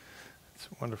 Right. That's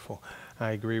wonderful.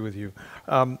 I agree with you.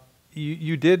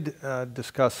 You did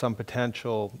discuss some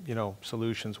potential,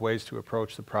 solutions, ways to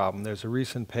approach the problem. There's a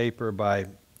recent paper by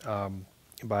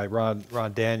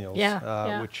Ron Daniels,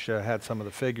 which had some of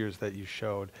the figures that you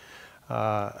showed,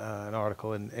 an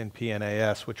article in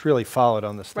PNAS, which really followed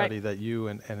on the study that you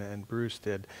and Bruce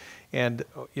did. And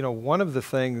one of the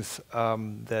things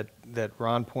that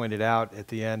Ron pointed out at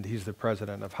the end, he's the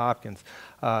president of Hopkins,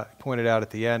 pointed out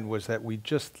at the end was that we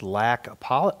just lack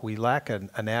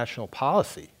a national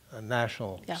policy, a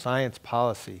national science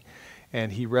policy.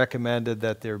 And he recommended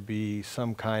that there be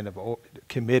some kind of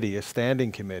committee, a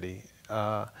standing committee,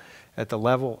 at the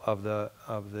level of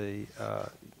the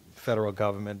federal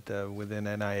government within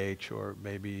NIH or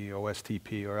maybe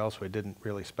OSTP or elsewhere, didn't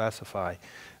really specify,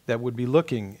 that would be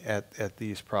looking at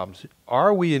these problems.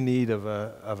 Are we in need of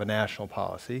a national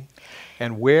policy?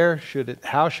 And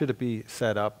how should it be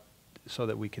set up so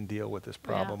that we can deal with this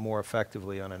problem more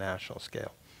effectively on a national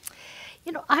scale?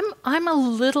 I'm a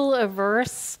little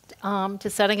averse to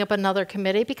setting up another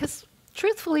committee because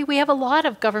truthfully, we have a lot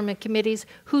of government committees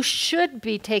who should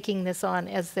be taking this on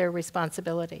as their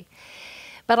responsibility.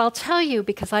 But I'll tell you,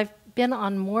 because I've been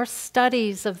on more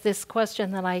studies of this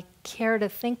question than I care to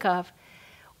think of,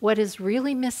 what is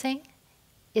really missing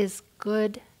is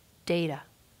good data.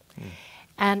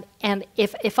 And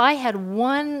if I had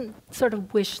one sort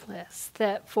of wish list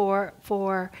that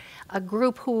for a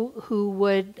group who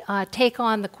would take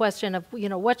on the question of,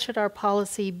 what should our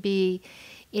policy be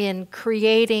in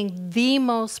creating the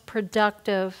most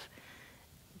productive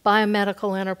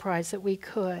biomedical enterprise that we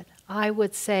could, I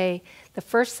would say the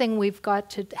first thing we've got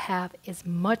to have is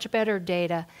much better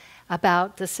data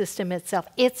about the system itself.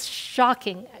 It's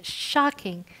shocking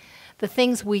the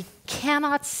things we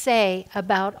cannot say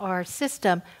about our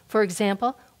system. For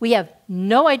example, we have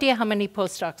no idea how many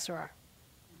postdocs there are.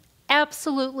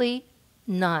 Absolutely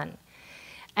none.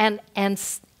 And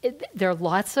there are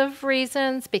lots of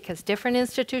reasons because different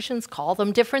institutions call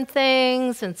them different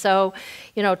things. And so,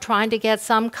 trying to get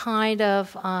some kind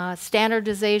of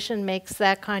standardization makes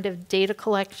that kind of data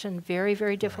collection very,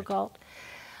 very difficult.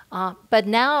 But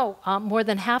now, more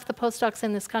than half the postdocs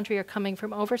in this country are coming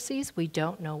from overseas. We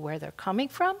don't know where they're coming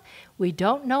from. We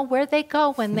don't know where they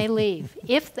go when they leave.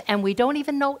 And we don't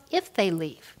even know if they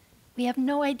leave. We have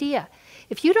no idea.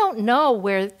 If you don't know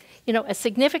where a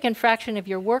significant fraction of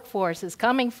your workforce is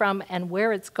coming from and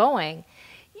where it's going,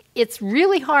 it's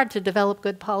really hard to develop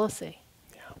good policy.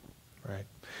 Yeah, right.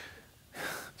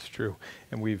 It's true.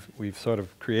 And we've sort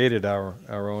of created our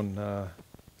own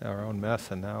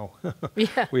mess, and now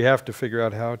we have to figure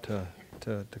out how to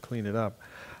clean it up.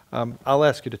 I'll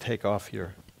ask you to take off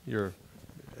your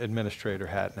administrator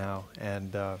hat now,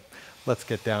 and let's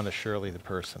get down to Shirley the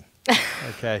person,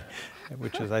 okay?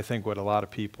 Which is, I think, what a lot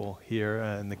of people here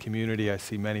in the community. I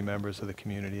see many members of the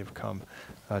community have come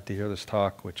to hear this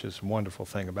talk, which is a wonderful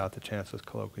thing about the Chancellor's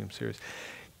Colloquium series.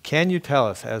 Can you tell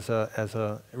us, as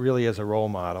a role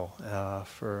model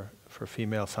for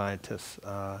female scientists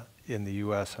in the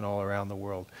U.S. and all around the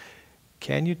world,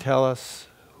 can you tell us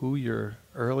who your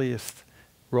earliest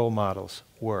role models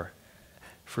were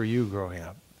for you growing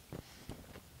up?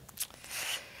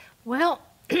 Well,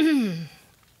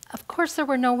 of course there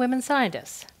were no women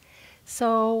scientists.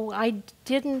 So I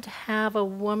didn't have a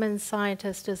woman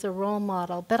scientist as a role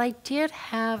model, but I did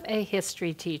have a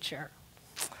history teacher,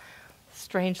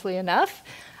 strangely enough,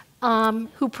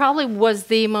 who probably was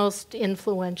the most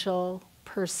influential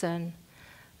person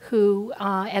who,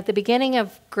 at the beginning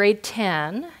of grade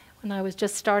 10, when I was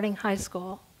just starting high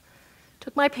school,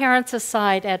 took my parents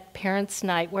aside at parents'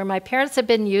 night, where my parents had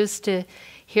been used to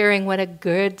hearing what a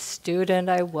good student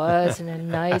I was and a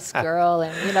nice girl,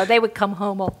 and they would come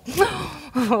home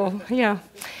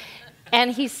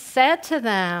And he said to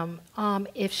them,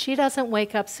 if she doesn't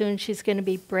wake up soon, she's going to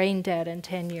be brain dead in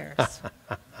 10 years.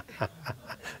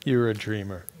 You were a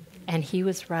dreamer. And he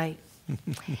was right.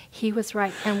 He was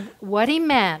right. And what he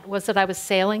meant was that I was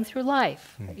sailing through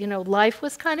life. Life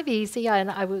was kind of easy, and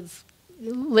I was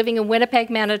living in Winnipeg,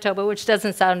 Manitoba, which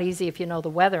doesn't sound easy if you know the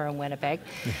weather in Winnipeg.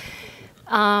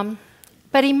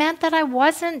 But he meant that I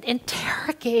wasn't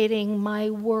interrogating my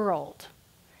world.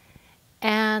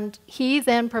 And he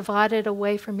then provided a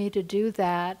way for me to do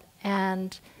that.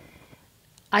 And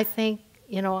I think,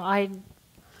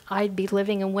 I'd be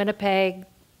living in Winnipeg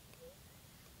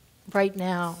right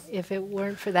now if it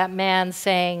weren't for that man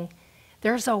saying,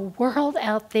 there's a world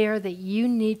out there that you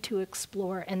need to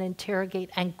explore and interrogate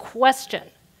and question,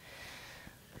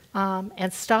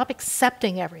 and stop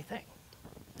accepting everything.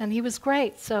 And he was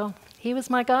great, so he was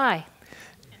my guy.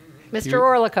 Mr.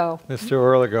 Orlico. Mr.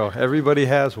 Orlico. Everybody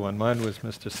has one. Mine was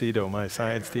Mr. Cito, my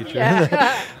science teacher.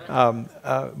 Yeah.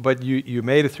 But you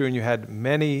made it through, and you had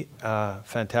many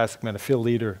fantastic mentors. Phil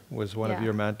Leader was one of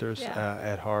your mentors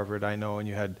at Harvard, I know, and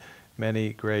you had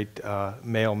many great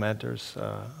male mentors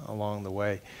along the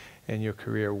way in your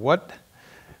career. What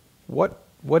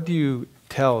do you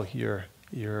tell your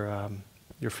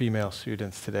female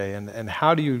students today, and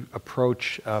how do you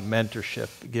approach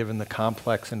mentorship given the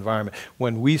complex environment?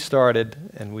 When we started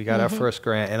and we got our first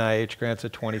grant, NIH grants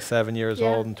at 27 years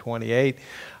old and 28,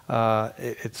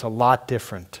 it's a lot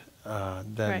different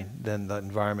than the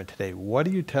environment today. What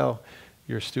do you tell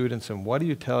your students, and what do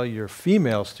you tell your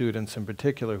female students in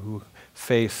particular who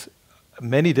face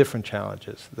many different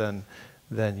challenges than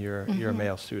your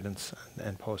male students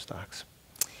and postdocs?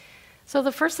 So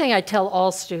the first thing I tell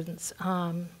all students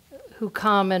who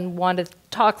come and want to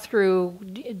talk through,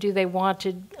 do they want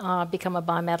to become a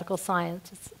biomedical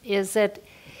scientist, is that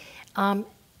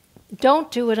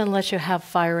don't do it unless you have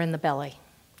fire in the belly.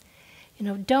 You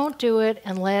know, don't do it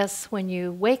unless when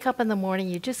you wake up in the morning,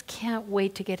 you just can't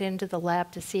wait to get into the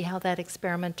lab to see how that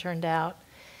experiment turned out.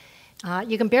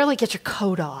 You can barely get your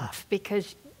coat off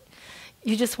because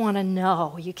you just want to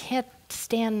know. You can't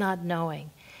stand not knowing.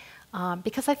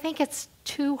 Because I think it's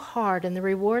too hard and the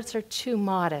rewards are too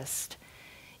modest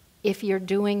if you're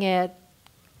doing it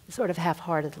sort of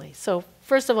half-heartedly. So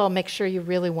first of all, make sure you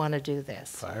really want to do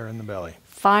this. Fire in the belly.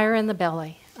 Fire in the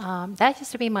belly. That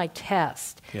used to be my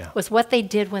test, was what they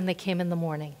did when they came in the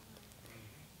morning.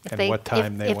 And what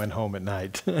time they went home at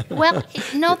night. Well,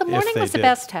 no, the morning was the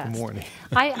best test. The morning.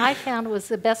 I found it was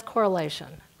the best correlation.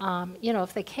 You know,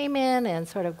 if they came in and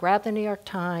sort of grabbed the New York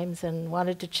Times and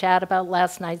wanted to chat about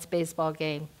last night's baseball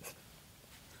game,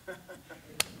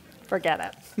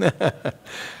 forget it.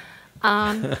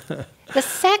 The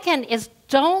second is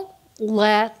don't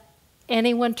let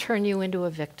anyone turn you into a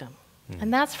victim.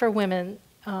 And that's for women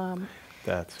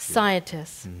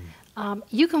scientists.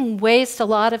 You can waste a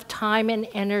lot of time and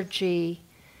energy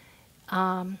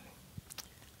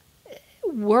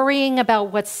worrying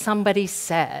about what somebody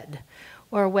said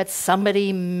or what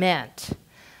somebody meant.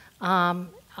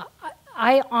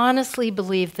 I honestly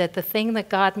believe that the thing that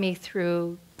got me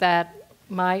through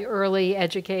my early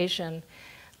education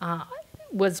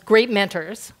was great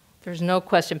mentors. There's no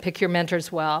question, pick your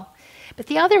mentors well. But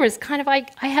the other is kind of, I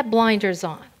had blinders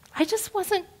on. I just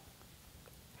wasn't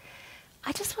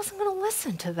going to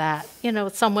listen to that. You know,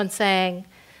 someone saying,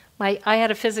 I had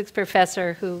a physics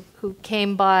professor who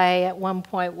came by at one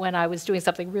point when I was doing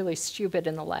something really stupid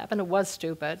in the lab, and it was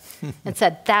stupid, and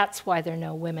said, that's why there are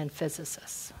no women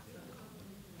physicists.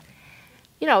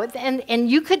 You know, and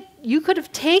you could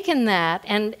have taken that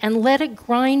and let it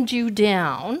grind you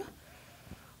down,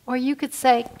 or you could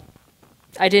say,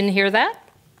 I didn't hear that.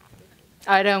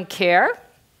 I don't care.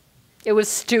 It was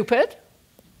stupid.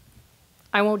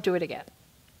 I won't do it again.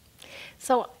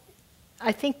 So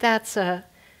I think that's a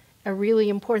really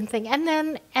important thing. And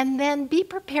then be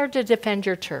prepared to defend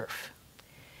your turf.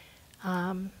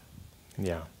 I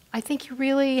think you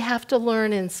really have to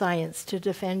learn in science to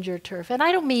defend your turf. And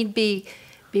I don't mean be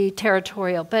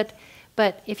territorial, but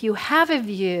if you have a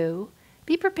view,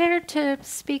 be prepared to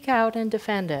speak out and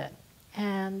defend it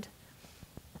and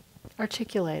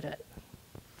articulate it.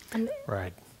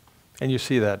 Right. And you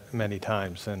see that many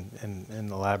times in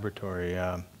the laboratory,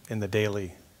 in the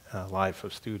daily life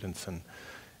of students, and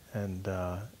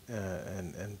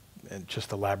just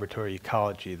the laboratory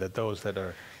ecology, that those that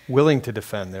are willing to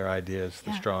defend their ideas,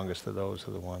 the strongest of those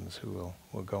are the ones who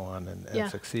will go on and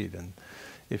succeed. And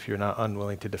if you're not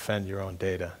unwilling to defend your own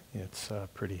data, it's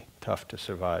pretty tough to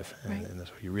survive. And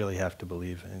that's what you really have to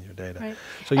believe in your data. Right.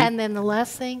 So and then the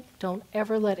last thing, don't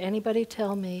ever let anybody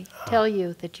tell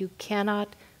you that you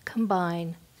cannot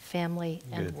combine family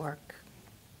and work.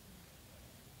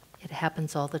 It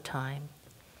happens all the time.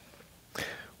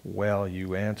 Well,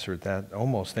 you answered that,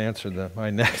 almost answered my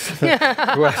next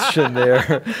question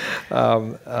there.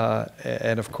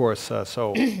 And of course,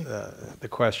 the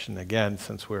question again,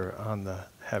 since we're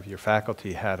have your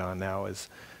faculty hat on now, is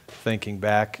thinking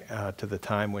back to the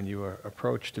time when you were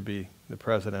approached to be the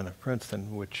president of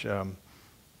Princeton, which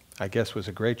I guess was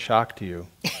a great shock to you.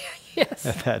 Yes.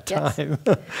 At that time,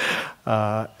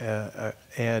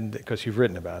 and because you've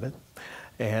written about it.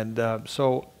 And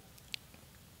so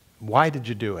why did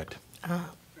you do it?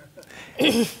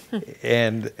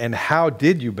 And how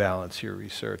did you balance your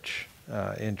research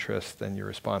interest and your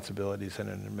responsibilities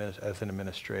as an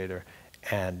administrator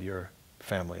and your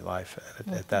family life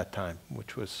at that time,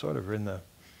 which was sort of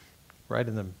right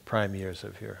in the prime years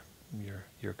of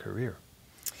your career?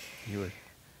 You were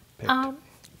picked.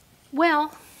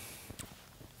 Well,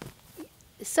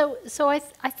 so I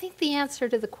think the answer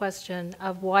to the question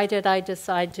of why did I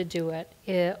decide to do it,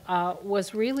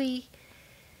 was really,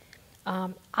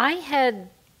 I had,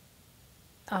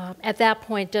 at that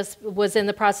point, just was in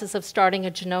the process of starting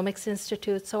a genomics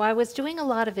institute, so I was doing a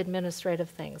lot of administrative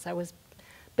things. I was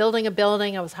building a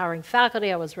building, I was hiring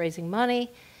faculty, I was raising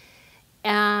money,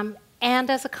 and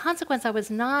as a consequence, I was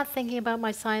not thinking about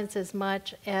my science as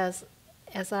much as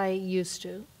I used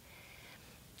to.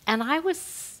 And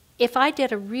if I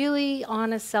did a really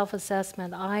honest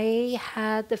self-assessment, I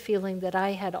had the feeling that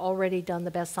I had already done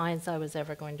the best science I was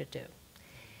ever going to do.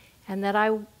 And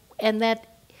that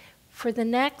for the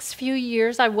next few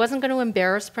years, I wasn't going to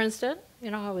embarrass Princeton.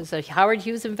 You know, I was a Howard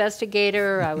Hughes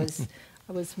investigator, I was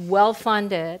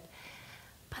well-funded,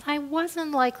 but I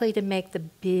wasn't likely to make the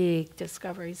big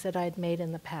discoveries that I'd made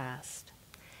in the past.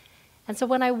 And so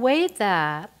when I weighed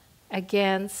that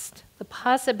against the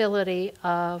possibility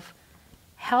of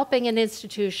helping an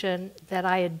institution that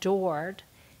I adored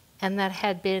and that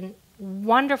had been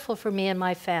wonderful for me and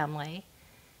my family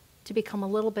to become a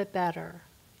little bit better,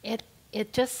 it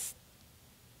just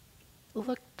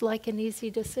looked like an easy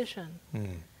decision.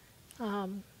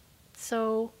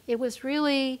 So it was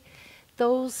really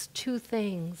those two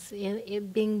things,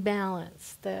 it being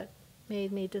balanced, that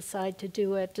made me decide to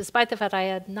do it, despite the fact I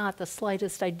had not the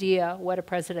slightest idea what a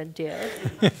president did.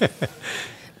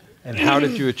 And how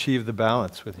did you achieve the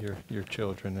balance with your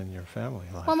children and your family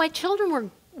life? Well, my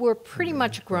children were pretty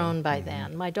much grown by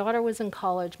then. My daughter was in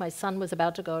college, my son was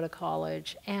about to go to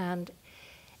college, and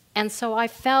so I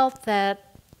felt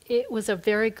that it was a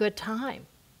very good time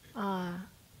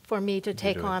for me to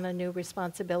take on a new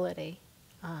responsibility.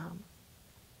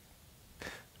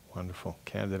 Wonderful,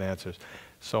 candid answers.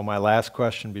 So my last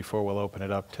question before we'll open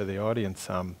it up to the audience,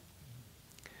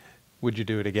 would you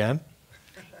do it again?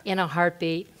 In a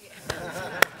heartbeat.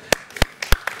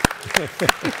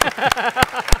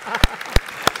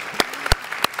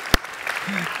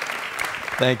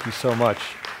 Thank you so much.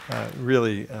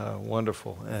 Really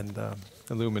wonderful and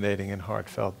illuminating and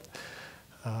heartfelt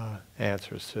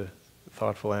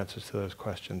thoughtful answers to those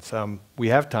questions. We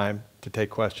have time to take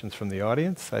questions from the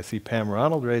audience. I see Pam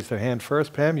Ronald raise their hand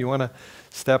first. Pam, you want to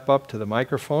step up to the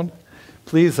microphone?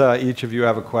 Please, each of you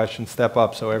have a question. Step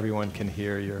up so everyone can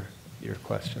hear your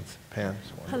questions. Pam.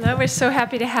 Hello, we're so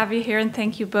happy to have you here, and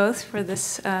thank you both for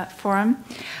this forum.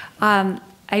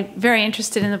 I'm very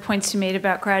interested in the points you made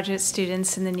about graduate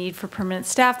students and the need for permanent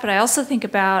staff, but I also think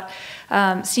about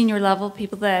senior level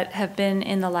people that have been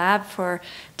in the lab for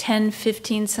 10,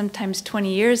 15, sometimes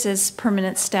 20 years as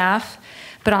permanent staff,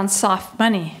 but on soft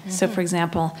money. So for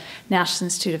example, National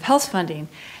Institute of Health funding.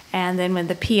 And then when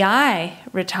the PI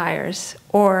retires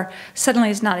or suddenly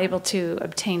is not able to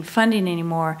obtain funding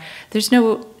anymore, there's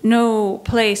no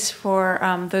place for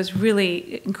those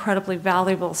really incredibly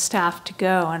valuable staff to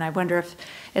go. And I wonder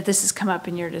if this has come up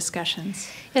in your discussions.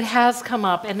 It has come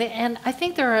up, and I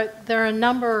think there are a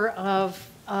number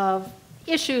of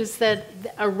issues that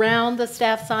around the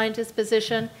staff scientist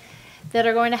position that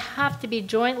are going to have to be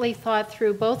jointly thought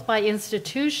through both by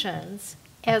institutions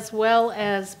as well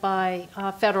as by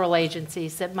federal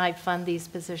agencies that might fund these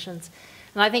positions.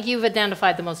 And I think you've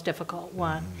identified the most difficult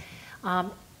one.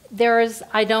 There is,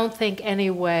 I don't think,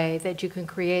 any way that you can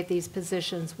create these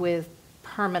positions with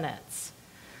permanence.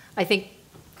 I think,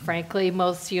 frankly,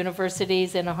 most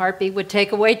universities in a heartbeat would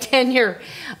take away tenure.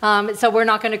 So we're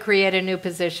not going to create a new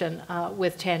position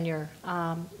with tenure.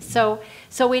 So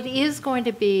it is going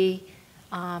to be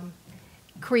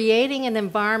creating an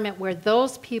environment where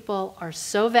those people are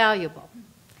so valuable.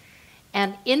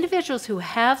 And individuals who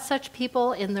have such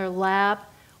people in their lab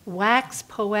wax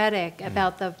poetic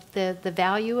about the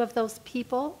value of those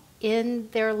people in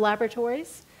their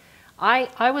laboratories.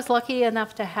 I was lucky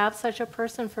enough to have such a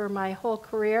person for my whole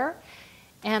career,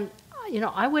 and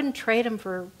I wouldn't trade him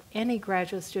for any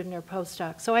graduate student or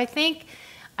postdoc. So I think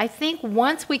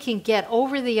once we can get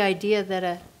over the idea that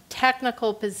a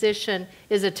technical position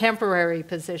is a temporary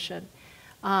position,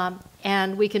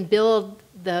 and we can build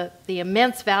the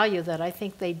immense value that I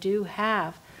think they do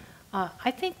have,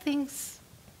 I think things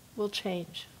will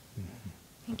change.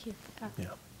 Thank you. Yeah,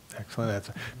 excellent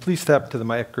answer. Please step to the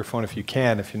microphone if you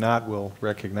can. If you're not, we'll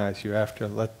recognize you after.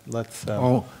 Let's get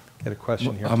a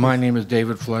question here. My name is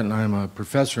David Flood, and I'm a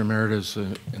professor emeritus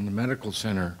in the medical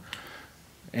center.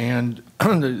 And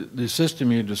the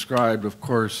system you described, of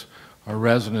course, our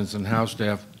residents and house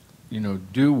staff,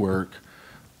 do work.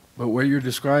 But what you're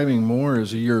describing more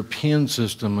is a European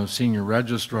system of senior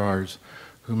registrars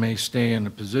who may stay in a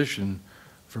position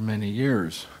for many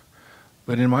years.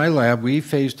 But in my lab, we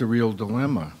faced a real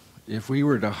dilemma. If we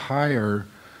were to hire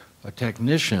a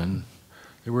technician,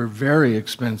 they were very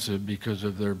expensive because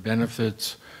of their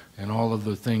benefits and all of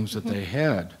the things that they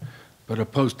had. But a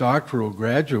postdoctoral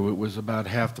graduate was about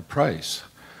half the price.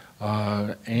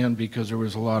 And because there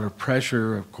was a lot of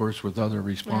pressure, of course, with other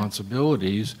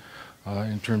responsibilities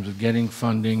in terms of getting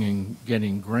funding and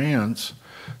getting grants,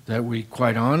 that we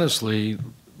quite honestly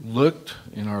looked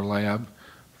in our lab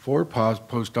for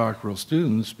postdoctoral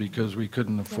students because we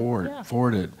couldn't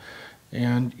afford it.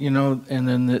 And, and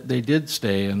then they did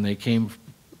stay, and they came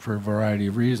for a variety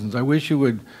of reasons. I wish you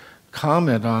would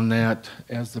comment on that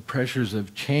as the pressures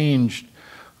have changed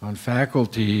on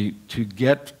faculty to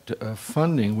get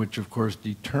funding, which of course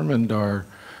determined our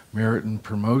merit and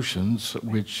promotions,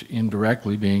 which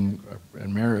indirectly being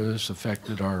emeritus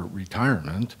affected our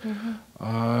retirement,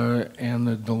 and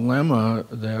the dilemma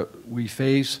that we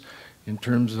face in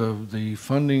terms of the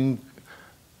funding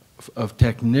of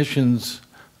technicians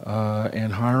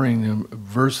and hiring them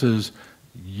versus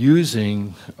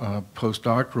using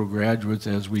postdoctoral graduates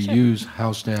as we use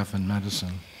house staff in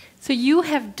medicine. So you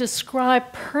have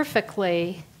described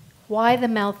perfectly why the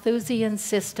Malthusian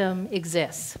system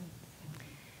exists,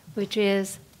 which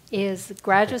is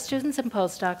graduate students and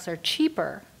postdocs are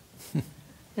cheaper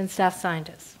than staff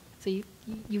scientists. So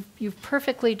you've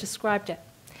perfectly described it.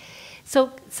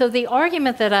 So the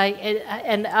argument that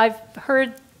I've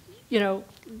heard,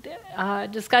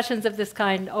 discussions of this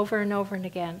kind over and over and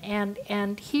again,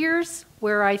 and here's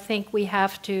where I think we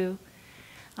have to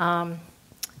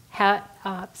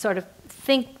sort of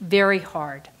think very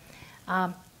hard.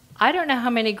 I don't know how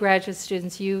many graduate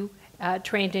students you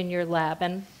trained in your lab,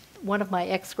 and one of my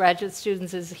ex-graduate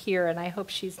students is here, and I hope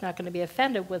she's not going to be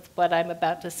offended with what I'm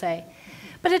about to say.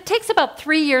 But it takes about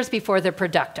 3 years before they're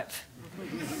productive,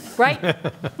 right?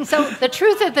 So the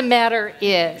truth of the matter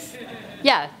is,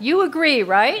 yeah, you agree,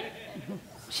 right?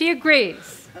 She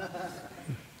agrees.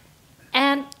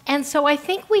 And so I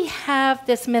think we have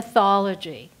this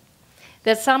mythology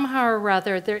that somehow or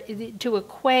other, to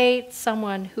equate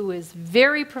someone who is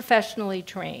very professionally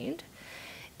trained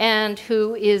and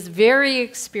who is very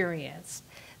experienced,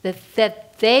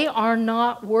 that they are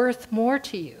not worth more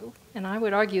to you, and I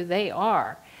would argue they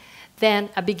are, than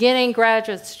a beginning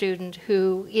graduate student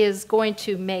who is going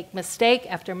to make mistake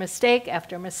after mistake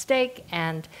after mistake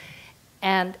and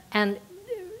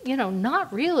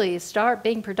not really start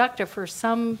being productive for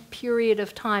some period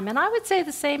of time. And I would say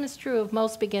the same is true of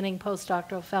most beginning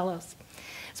postdoctoral fellows.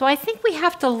 So I think we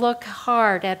have to look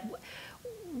hard at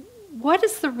what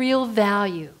is the real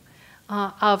value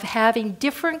of having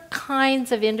different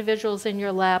kinds of individuals in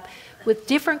your lab with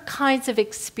different kinds of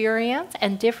experience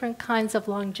and different kinds of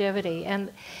longevity.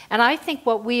 And I think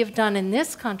what we have done in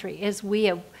this country is we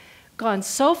have gone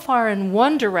so far in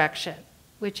one direction,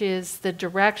 which is the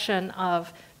direction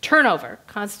of turnover,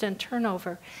 constant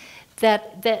turnover,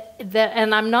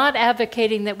 and I'm not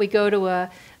advocating that we go to a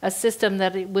system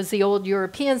that it was the old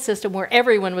European system where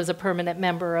everyone was a permanent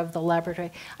member of the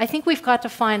laboratory. I think we've got to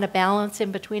find a balance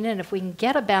in between, and if we can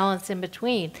get a balance in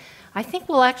between, I think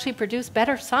we'll actually produce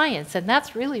better science, and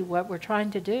that's really what we're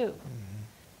trying to do.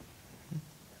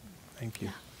 Thank you.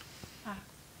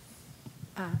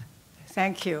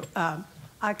 Thank you.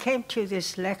 I came to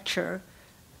this lecture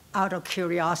out of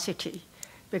curiosity,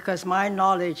 because my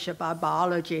knowledge about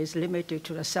biology is limited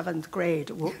to the 7th grade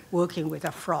working with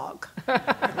a frog.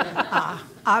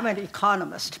 I'm an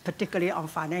economist, particularly on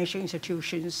financial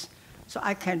institutions, so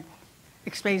I can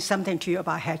explain something to you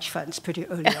about hedge funds pretty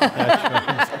early on.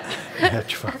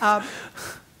 Hedge funds.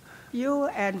 You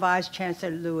and Vice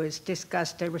Chancellor Lewis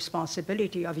discussed the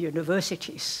responsibility of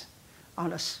universities on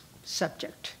this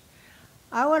subject.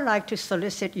 I would like to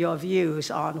solicit your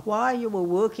views on why you were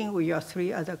working with your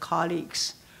 3 other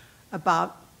colleagues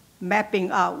about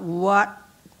mapping out what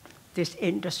this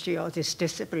industry or this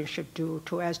discipline should do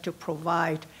as to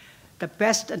provide the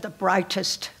best and the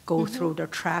brightest go through the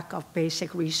track of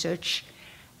basic research,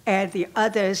 and the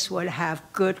others will have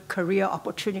good career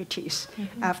opportunities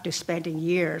after spending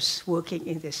years working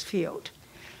in this field.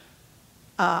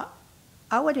 I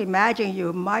would imagine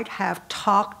you might have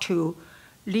talked to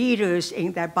leaders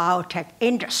in the biotech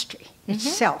industry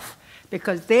itself,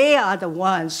 because they are the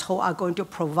ones who are going to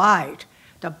provide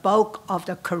the bulk of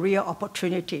the career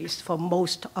opportunities for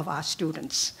most of our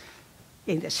students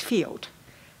in this field.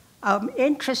 I'm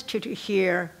interested to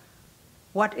hear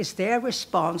what is their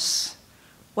response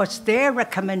what's their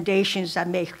recommendations that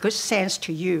make good sense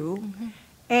to you,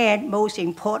 and most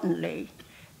importantly,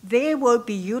 they will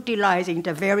be utilizing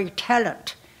the very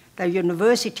talent that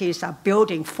universities are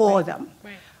building for them.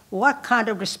 Right. What kind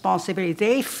of responsibility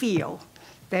they feel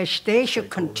that they should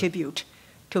contribute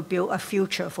to build a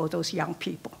future for those young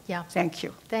people. Yeah. Thank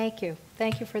you. Thank you.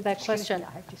 Thank you for that question.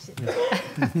 I have to sit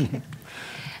down.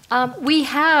 We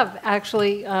have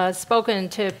actually spoken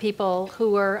to people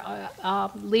who are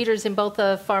leaders in both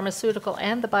the pharmaceutical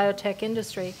and the biotech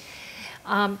industry.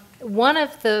 One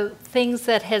of the things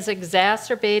that has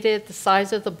exacerbated the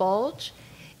size of the bulge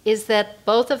is that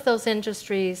both of those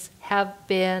industries have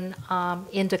been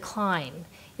in decline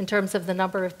in terms of the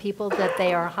number of people that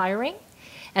they are hiring.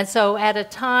 And so at a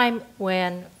time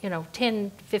when,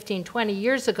 10, 15, 20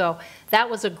 years ago, that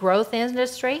was a growth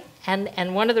industry,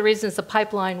 and one of the reasons the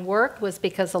pipeline worked was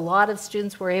because a lot of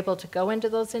students were able to go into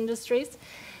those industries.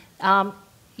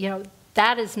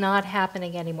 That is not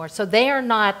happening anymore. So they are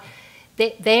not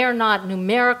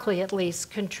numerically, at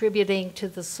least, contributing to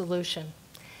the solution.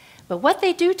 But what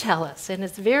they do tell us, and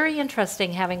it's very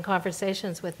interesting having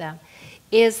conversations with them,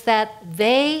 is that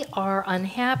they are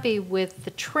unhappy with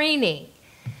the training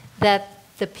that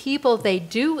the people they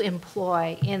do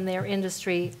employ in their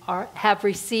industry have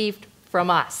received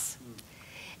from us.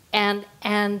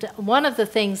 And one of the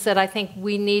things that I think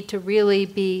we need to really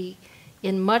be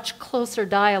in much closer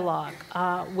dialogue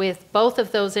with both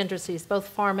of those industries,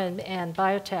 both pharma and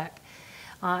biotech,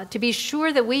 to be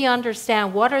sure that we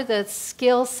understand what are the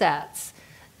skill sets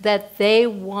that they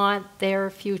want their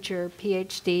future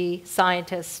PhD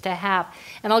scientists to have.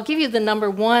 And I'll give you the number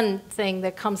one thing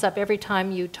that comes up every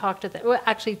time you talk to them. Well,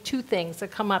 actually, two things that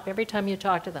come up every time you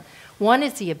talk to them. One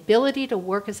is the ability to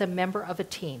work as a member of a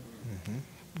team.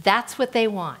 That's what they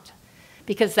want,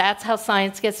 because that's how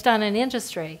science gets done in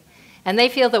industry. And they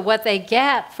feel that what they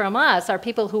get from us are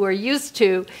people who are used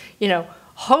to,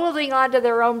 holding on to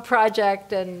their own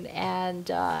project and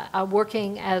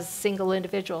working as single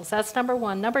individuals. That's number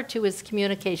one. Number two is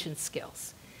communication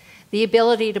skills. The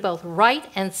ability to both write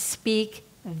and speak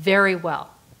very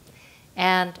well.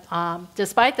 And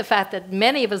despite the fact that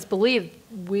many of us believe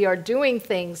we are doing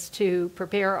things to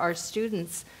prepare our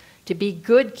students to be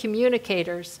good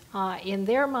communicators, in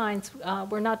their minds,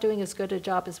 we're not doing as good a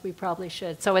job as we probably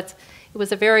should. So it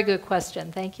was a very good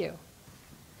question. Thank you.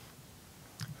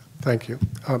 Thank you.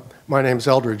 My name is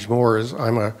Eldridge Moores.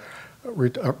 I'm a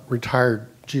retired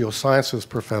geosciences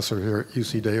professor here at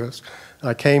UC Davis.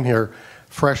 I came here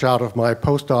fresh out of my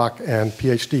postdoc and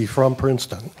PhD from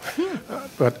Princeton.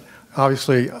 But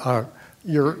obviously,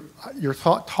 your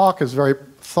talk is very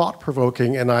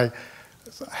thought-provoking, and I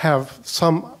have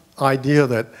some idea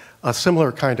that a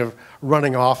similar kind of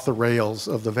running off the rails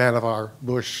of the Vannevar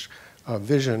Bush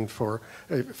vision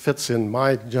fits in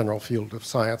my general field of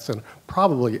science and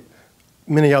probably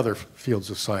many other fields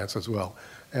of science as well.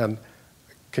 And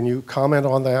can you comment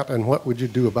on that, and what would you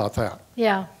do about that?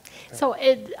 Yeah. So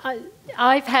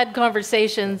I've had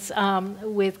conversations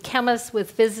with chemists,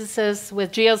 with physicists,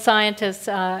 with geoscientists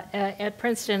at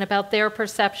Princeton about their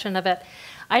perception of it.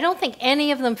 I don't think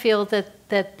any of them feel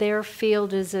that their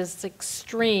field is as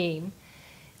extreme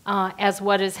as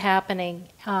what is happening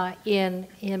in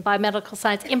biomedical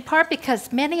science, in part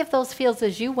because many of those fields,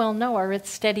 as you well know, are at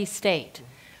steady state.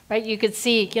 Right? You could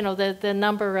see, the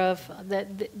number of,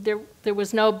 there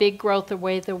was no big growth the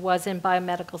way there was in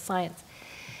biomedical science.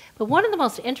 But one of the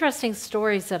most interesting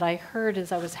stories that I heard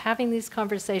as I was having these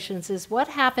conversations is what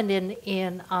happened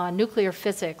in nuclear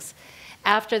physics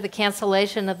after the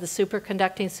cancellation of the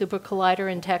superconducting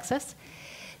supercollider in Texas.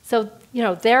 So,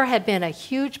 there had been a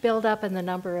huge buildup in the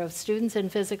number of students in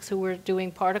physics who were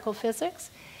doing particle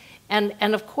physics.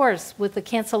 And of course, with the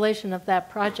cancellation of that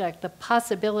project, the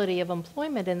possibility of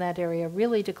employment in that area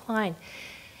really declined.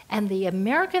 And the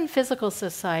American Physical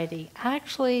Society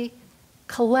actually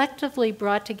collectively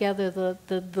brought together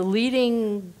the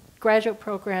leading graduate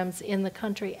programs in the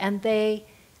country, and they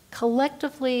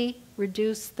collectively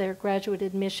reduced their graduate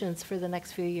admissions for the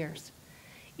next few years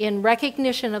in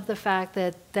recognition of the fact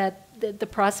that the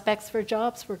prospects for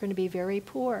jobs were going to be very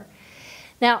poor.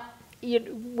 Now,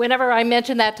 whenever I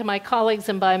mention that to my colleagues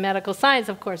in biomedical science,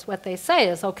 of course, what they say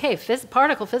is, okay,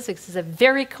 particle physics is a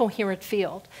very coherent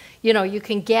field. You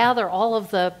can gather all of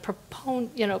the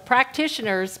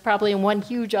practitioners probably in one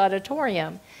huge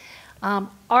auditorium.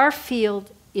 Our field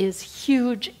is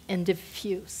huge and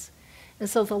diffuse. And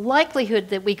so the likelihood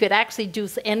that we could actually do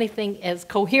anything as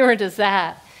coherent as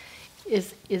that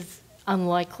is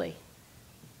unlikely.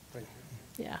 Thank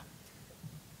you. Yeah.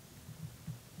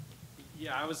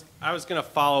 Yeah, I was going to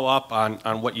follow up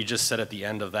on what you just said at the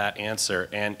end of that answer.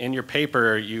 And in your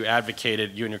paper, you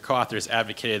and your co-authors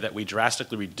advocated that we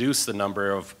drastically reduce the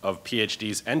number of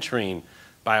PhDs entering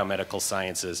biomedical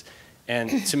sciences.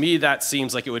 And to me, that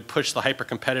seems like it would push the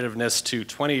hyper-competitiveness to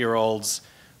 20-year-olds,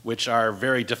 which are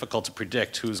very difficult to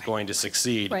predict who's going to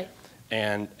succeed. Right.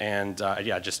 And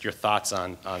yeah, just your thoughts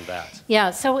on that. Yeah,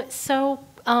 so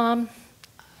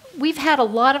we've had a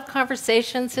lot of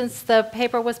conversations since the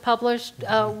paper was published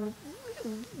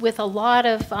with a lot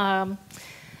of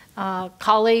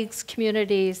colleagues,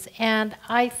 communities, and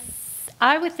I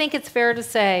would think it's fair to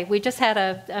say, we just had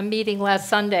a meeting last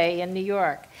Sunday in New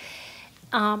York,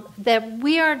 that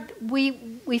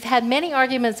we've had many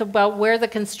arguments about where the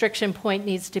constriction point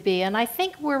needs to be, and I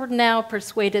think we're now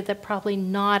persuaded that probably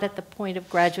not at the point of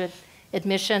graduate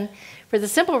admission, for the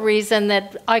simple reason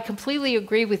that I completely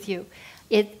agree with you.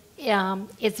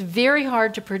 It's very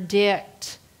hard to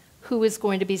predict who is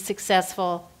going to be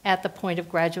successful at the point of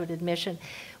graduate admission,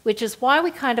 which is why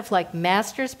we kind of like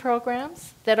master's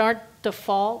programs that aren't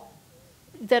default,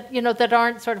 that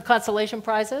aren't sort of consolation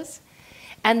prizes,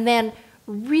 and then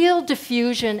real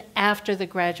diffusion after the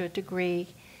graduate degree,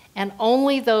 and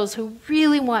only those who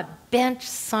really want bench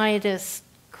scientist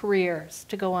careers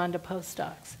to go on to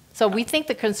postdocs. So we think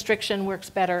the constriction works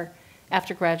better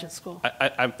after graduate school.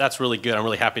 That's really good. I'm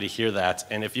really happy to hear that.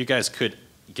 And if you guys could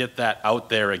get that out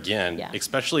there again, Yeah.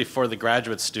 especially for the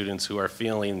graduate students who are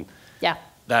feeling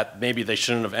that maybe they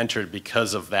shouldn't have entered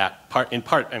because of that, in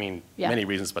part, I mean, many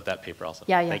reasons, but that paper also.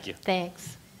 Yeah, yeah. Thank you.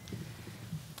 Thanks.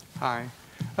 Hi,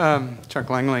 Chuck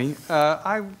Langley.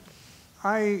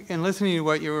 In listening to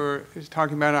what you were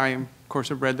talking about, I, of course,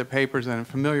 have read the papers and I'm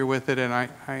familiar with it, and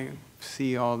I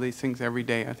see all these things every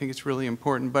day. I think it's really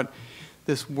important, but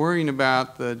this worrying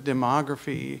about the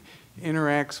demography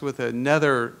interacts with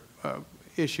another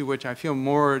issue which I feel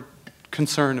more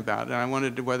concerned about, and I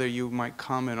wondered whether you might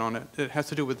comment on it. It has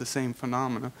to do with the same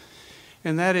phenomena,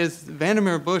 and that is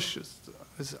Vandermeer Bush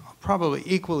is probably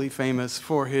equally famous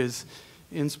for his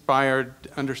inspired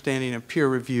understanding of peer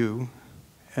review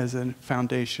as a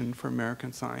foundation for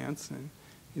American science. And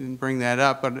you didn't bring that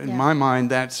up, but in my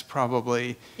mind, that's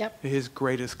probably his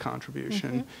greatest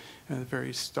contribution. A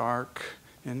very stark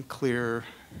and clear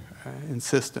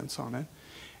insistence on it.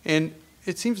 And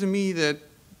it seems to me that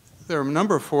there are a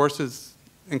number of forces,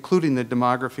 including the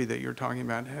demography that you're talking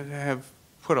about, have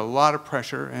put a lot of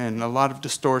pressure and a lot of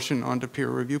distortion onto peer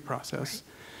review process.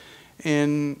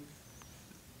 And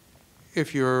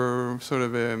if you're sort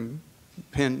of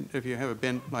if you have a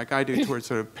bent like I do towards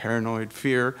sort of paranoid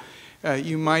fear,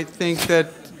 you might think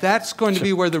that that's going to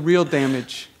be where the real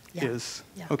damage is,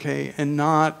 okay, and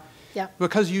not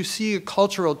because you see a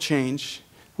cultural change,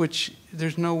 which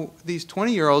there's no, these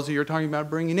 20-year-olds that you're talking about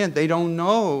bringing in, they don't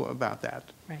know about that.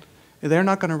 Right. They're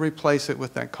not going to replace it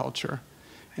with that culture.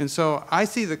 And so I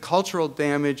see the cultural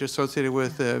damage associated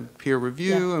with the peer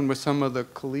review and with some of the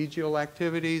collegial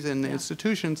activities and the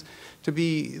institutions to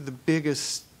be the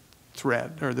biggest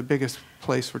threat or the biggest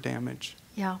place for damage.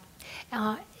 Yeah.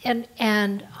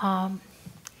 And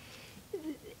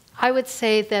I would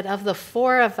say that of the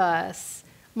four of us,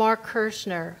 Mark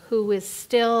Kirshner, who is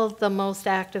still the most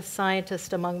active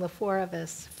scientist among the four of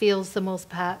us, feels the most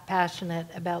passionate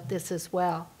about this as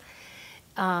well.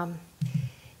 And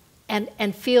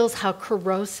feels how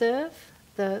corrosive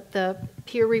the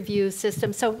peer review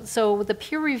system. So the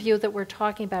peer review that we're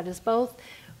talking about is both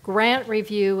grant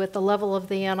review at the level of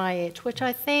the NIH, which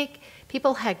I think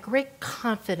people had great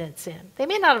confidence in. They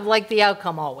may not have liked the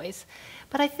outcome always,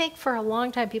 but I think for a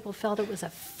long time people felt it was a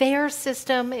fair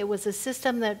system. It was a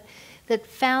system that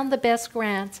found the best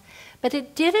grants, but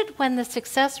it did it when the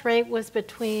success rate was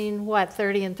between,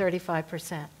 30 and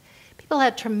 35%. People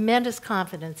had tremendous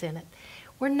confidence in it.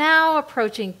 We're now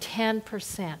approaching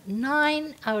 10%.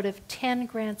 9 out of 10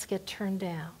 grants get turned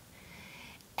down.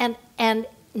 And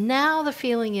now the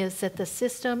feeling is that the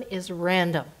system is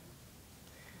random.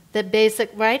 That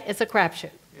right? It's a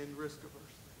crapshoot. And risk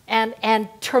averse. And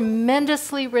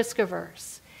tremendously risk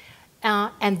averse.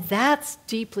 And that's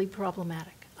deeply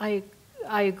problematic. I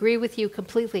agree with you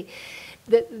completely.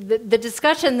 The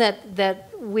discussion that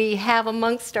we have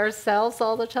amongst ourselves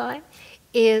all the time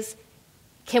is,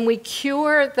 can we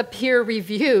cure the peer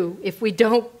review if we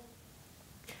don't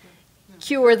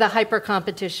cure the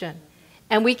hyper-competition?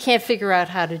 And we can't figure out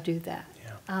how to do that.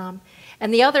 Yeah.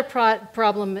 And the other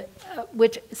problem,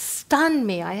 which stunned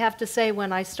me, I have to say,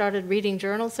 when I started reading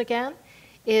journals again,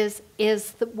 is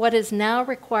what is now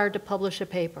required to publish a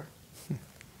paper.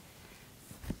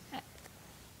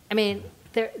 I mean,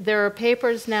 there are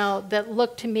papers now that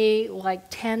look to me like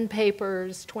 10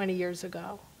 papers 20 years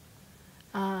ago.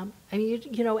 I mean,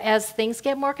 you know, as things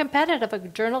get more competitive, a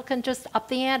journal can just up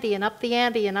the ante and up the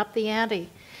ante and up the ante.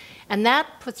 And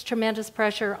that puts tremendous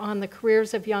pressure on the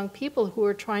careers of young people who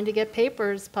are trying to get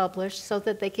papers published so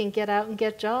that they can get out and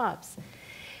get jobs.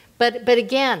 But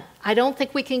again, I don't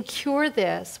think we can cure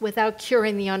this without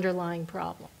curing the underlying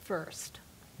problem first.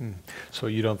 So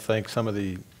you don't think some of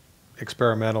the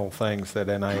experimental things that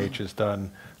NIH has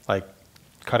done, like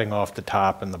cutting off the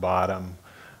top and the bottom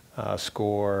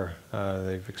score,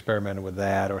 they've experimented with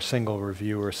that, or single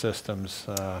reviewer systems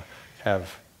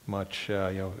have much, you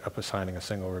know, up assigning a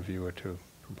single reviewer to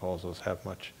proposals have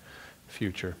much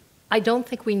future? I don't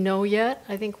think we know yet.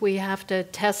 I think we have to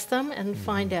test them and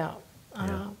find out.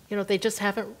 You know, they just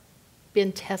haven't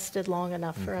been tested long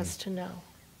enough for us to know.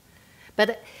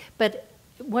 But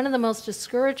one of the most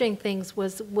discouraging things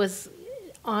was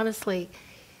honestly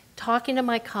talking to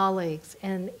my colleagues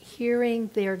and hearing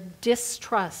their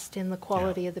distrust in the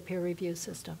quality of the peer review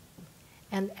system.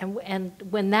 And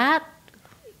when that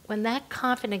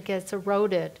confidence gets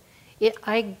eroded,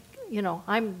 you know,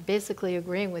 I'm basically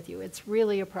agreeing with you. It's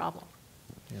really a problem.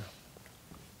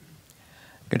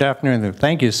 Good afternoon.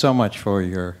 Thank you so much for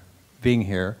your being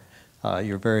here.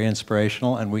 You're very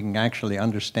inspirational, and we can actually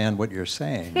understand what you're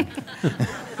saying.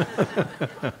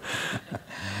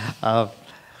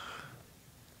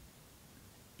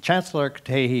 Chancellor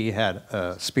Katehi had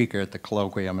a speaker at the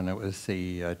Colloquium, and it was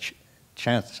the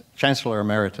Chancellor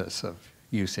Emeritus of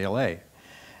UCLA.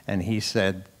 And he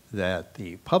said that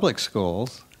the public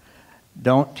schools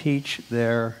don't teach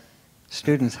their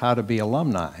students how to be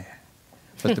alumni,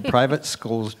 but the private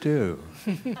schools do.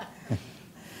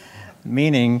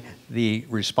 Meaning the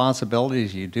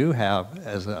responsibilities you do have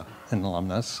as an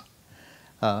alumnus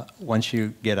once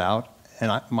you get out.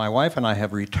 And my wife and I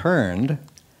have returned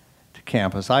to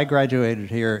campus. I graduated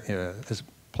here as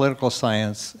political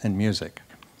science and music.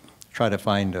 Try to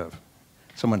find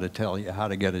someone to tell you how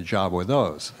to get a job with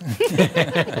those.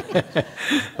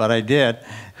 But I did.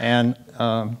 And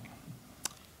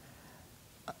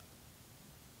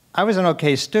I was an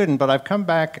okay student, but I've come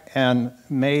back and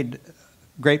made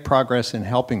great progress in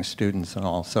helping students and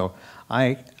all. So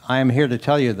I am here to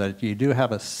tell you that you do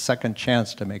have a second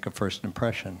chance to make a first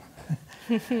impression.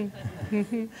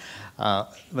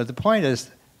 But the point is,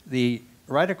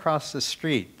 right across the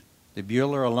street, the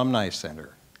Buehler Alumni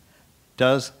Center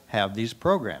does have these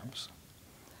programs.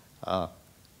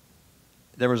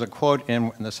 There was a quote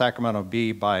in the Sacramento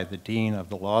Bee by the dean of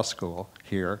the law school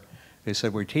here. He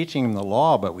said, "We're teaching them the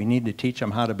law, but we need to teach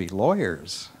them how to be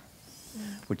lawyers,"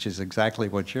 which is exactly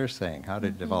what you're saying, how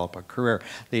to develop a career.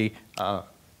 The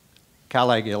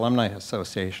Cal Aggie Alumni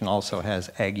Association also has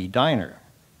Aggie Diner,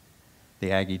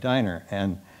 the Aggie Diner,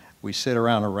 and we sit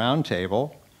around a round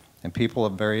table, and people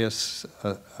of various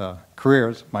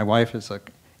careers, my wife is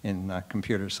in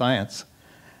computer science,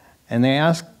 and they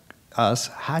ask us,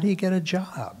 how do you get a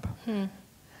job?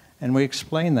 And we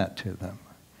explain that to them.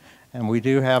 And we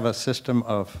do have a system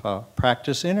of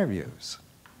practice interviews.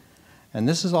 And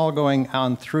this is all going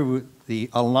on through the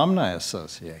Alumni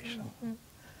Association.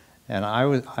 And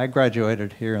I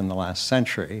graduated here in the last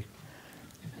century.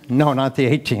 No, not the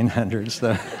 1800s,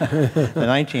 the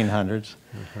 1900s.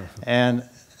 And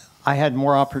I had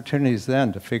more opportunities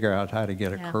then to figure out how to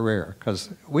get a career, because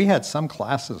we had some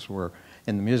classes where,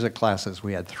 in the music classes,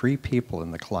 we had 3 people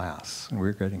in the class, and we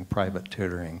were getting private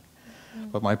tutoring.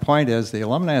 But my point is, the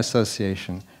Alumni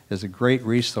Association is a great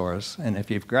resource, and if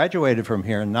you've graduated from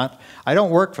here, I don't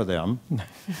work for them,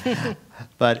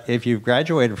 but if you've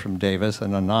graduated from Davis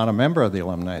and are not a member of the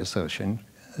Alumni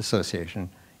Association,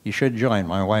 you should join.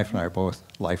 My wife and I are both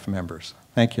life members.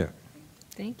 Thank you.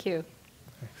 Thank you.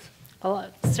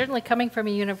 Well, certainly coming from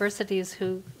a university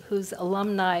whose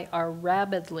alumni are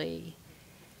rabidly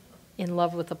in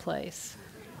love with the place,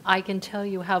 I can tell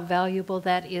you how valuable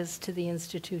that is to the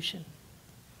institution.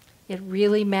 It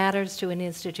really matters to an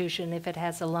institution if it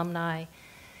has alumni,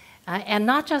 and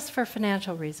not just for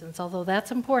financial reasons, although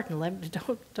that's important.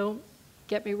 Don't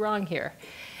get me wrong here,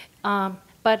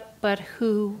 but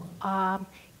who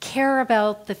care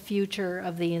about the future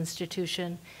of the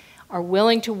institution, are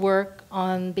willing to work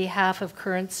on behalf of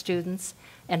current students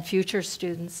and future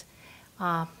students,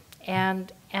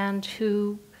 and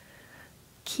who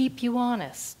keep you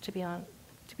honest, to be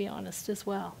honest as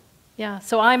well. Yeah,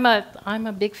 so I'm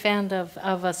a big fan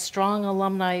of a strong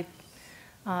alumni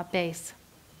base.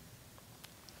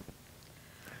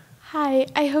 Hi,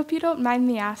 I hope you don't mind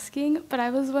me asking, but I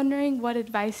was wondering what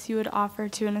advice you would offer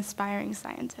to an aspiring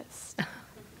scientist.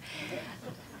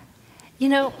 You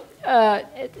know,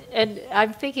 and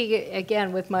I'm thinking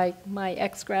again with my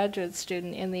ex-graduate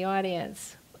student in the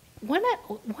audience, one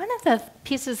of the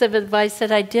pieces of advice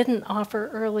that I didn't offer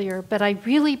earlier, but I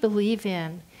really believe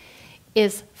in,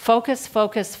 is focus,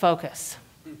 focus, focus.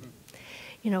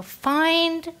 You know,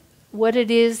 find what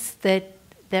it is that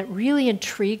really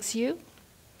intrigues you,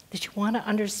 that you want to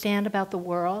understand about the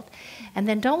world, and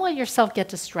then don't let yourself get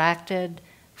distracted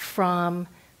from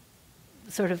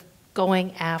sort of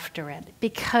going after it.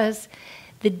 Because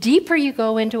the deeper you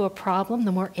go into a problem,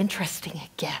 the more interesting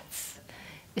it gets.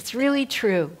 It's really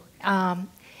true.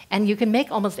 And you can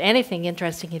make almost anything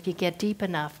interesting if you get deep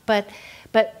enough. But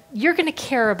you're going to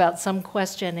care about some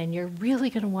question, and you're really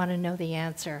going to want to know the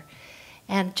answer.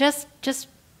 And just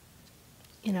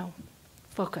you know,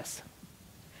 focus.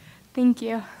 Thank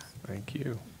you. Thank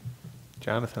you.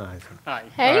 Jonathan Eisen. Hi.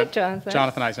 Hey, Jonathan.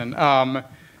 Jonathan Eisen.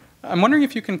 I'm wondering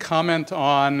if you can comment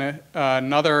on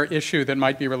another issue that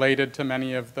might be related to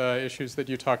many of the issues that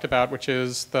you talked about, which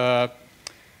is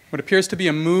what appears to be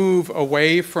a move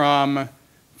away from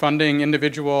funding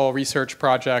individual research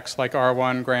projects like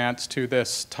R1 grants to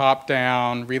this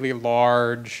top-down, really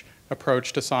large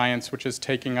approach to science, which is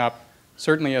taking up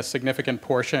certainly a significant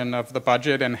portion of the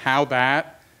budget, and how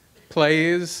that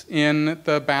plays in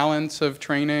the balance of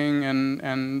training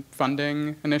and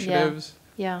funding initiatives?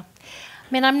 Yeah.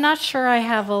 I mean, I'm not sure I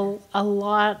have a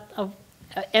lot of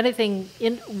anything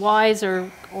wise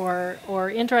or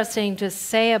interesting to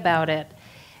say about it.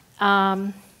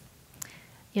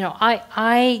 You know,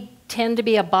 I tend to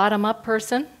be a bottom-up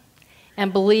person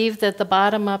and believe that the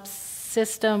bottom-up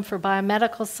system for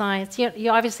biomedical science,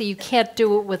 obviously you can't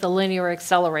do it with a linear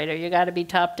accelerator. You got to be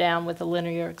top-down with a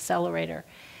linear accelerator.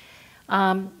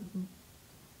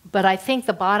 But I think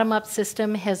the bottom-up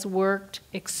system has worked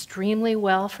extremely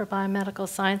well for biomedical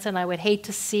science, and I would hate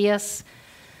to see us,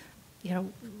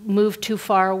 move too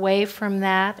far away from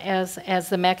that as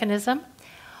the mechanism.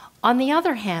 On the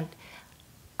other hand,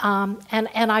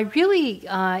 and I really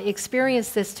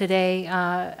experienced this today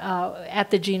at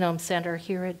the Genome Center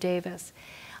here at Davis.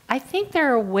 I think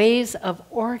there are ways of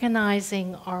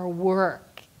organizing our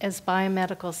work as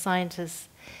biomedical scientists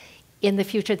in the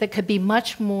future that could be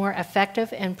much more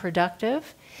effective and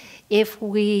productive if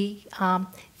we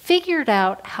figured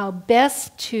out how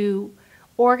best to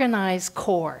organize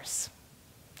cores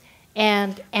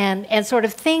and sort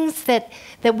of things that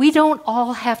we don't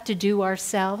all have to do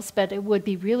ourselves, but it would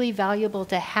be really valuable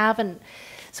to have an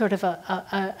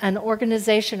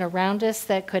organization around us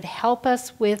that could help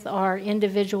us with our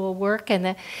individual work.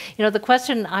 And the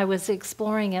question I was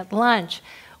exploring at lunch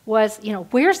was,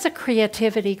 where's the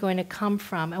creativity going to come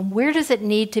from, and where does it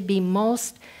need to be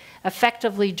most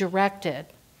effectively directed?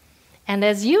 And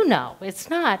as you know, it's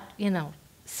not,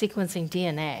 sequencing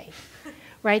DNA,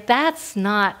 right? That's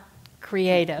not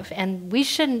creative, and we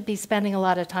shouldn't be spending a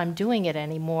lot of time doing it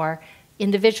anymore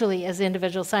individually as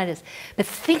individual scientists. But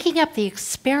thinking up the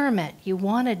experiment you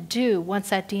want to do once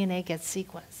that DNA gets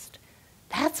sequenced,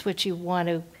 that's what you want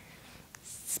to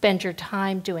spend your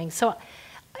time doing. So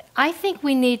I think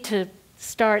we need to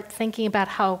start thinking about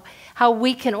how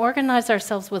we can organize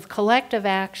ourselves with collective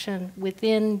action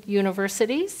within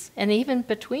universities and even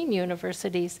between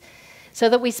universities so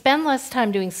that we spend less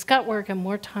time doing scut work and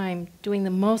more time doing the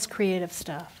most creative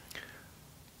stuff.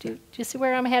 Do you see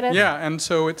where I'm headed? Yeah, and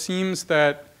so it seems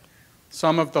that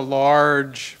some of the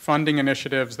large funding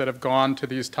initiatives that have gone to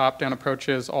these top-down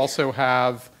approaches also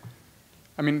have,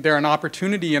 they're an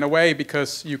opportunity in a way,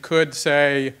 because you could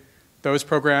say those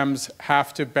programs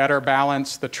have to better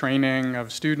balance the training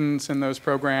of students in those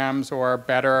programs or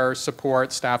better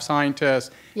support staff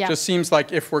scientists. Yeah. It just seems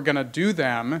like if we're going to do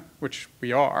them, which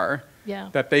we are,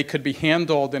 that they could be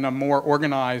handled in a more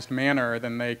organized manner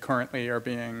than they currently are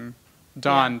being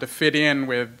done to fit in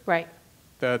with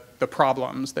the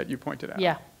problems that you pointed out.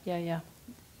 Yeah.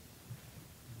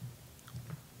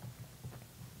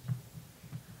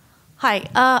 Hi,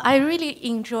 I really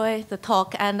enjoy the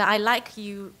talk, and I like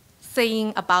you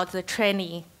saying about the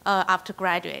training after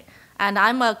graduate. And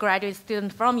I'm a graduate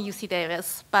student from UC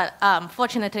Davis, but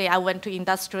fortunately I went to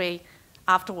industry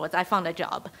afterwards. I found a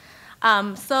job.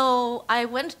 So I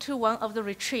went to one of the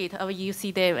retreat of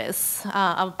UC Davis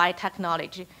of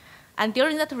biotechnology. And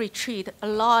during that retreat, a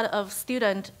lot of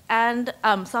students and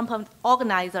some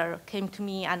organizer came to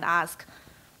me and asked,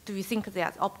 do you think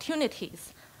there's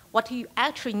opportunities? What do you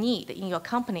actually need in your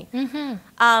company?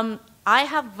 Mm-hmm. I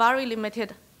have very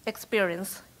limited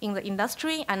experience in the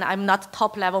industry, and I'm not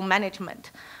top-level management.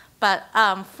 But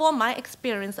for my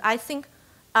experience, I think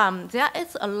there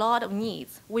is a lot of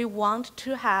needs. We want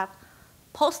to have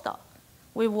postdoc.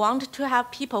 We want to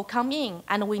have people come in,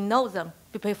 and we know them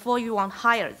before you want to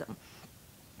hire them.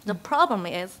 The problem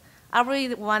is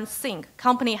everyone thinks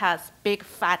company has big,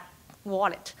 fat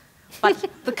wallet, But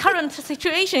the current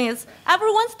situation is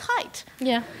everyone's tight.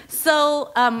 Yeah.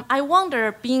 So I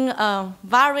wonder, being a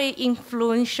very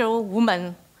influential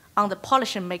woman on the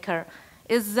policymaker,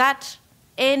 is that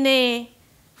any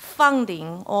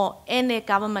funding or any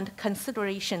government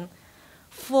consideration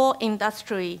for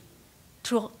industry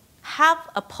to have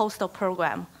a postdoc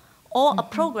program or a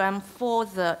program for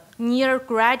the near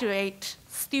graduate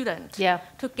student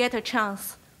to get a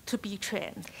chance to be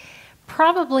trained?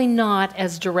 Probably not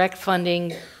as direct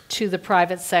funding to the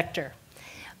private sector,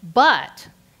 but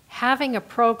having a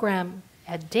program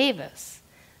at Davis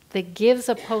that gives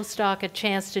a postdoc a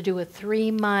chance to do a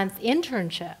 3-month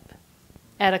internship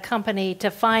at a company to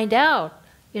find out,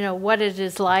 what it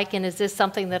is like, and is this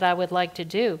something that I would like to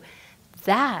do,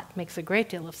 that makes a great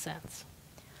deal of sense.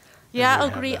 Yeah, I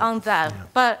agree on that. Yeah.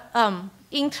 But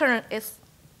intern is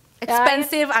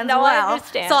expensive as well. I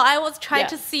understand. So I was trying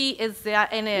to see, is there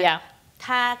any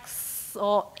tax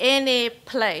or any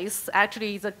place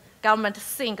actually the government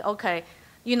think, okay,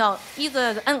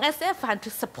 either the NSF had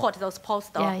to support those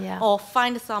postdocs or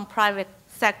find some private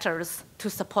sectors to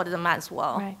support them as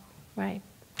well. Right, right.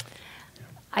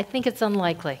 I think it's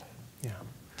unlikely,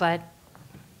 but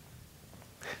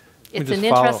it's an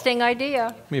interesting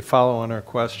idea. Let me follow on our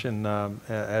question.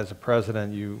 As a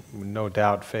president, you no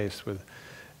doubt faced with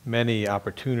many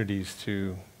opportunities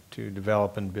to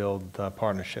develop and build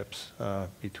partnerships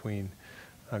between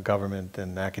government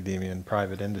and academia and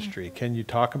private industry. Can you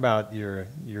talk about your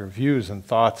views and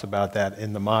thoughts about that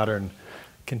in the modern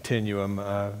continuum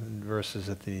versus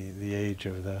at the age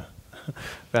of the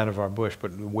Vannevar Bush, but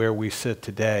where we sit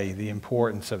today, the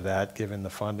importance of that given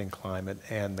the funding climate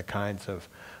and the kinds of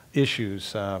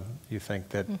issues you think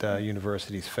that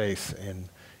universities face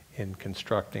in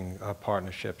constructing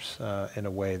partnerships in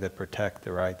a way that protect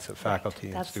the rights of faculty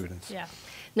and students? Yeah.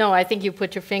 No, I think you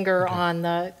put your finger on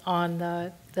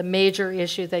the major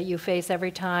issue that you face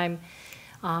every time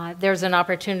there's an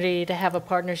opportunity to have a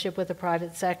partnership with the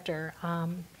private sector.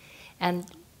 And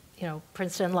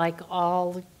Princeton, like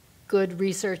all good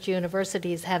research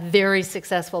universities, have very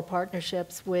successful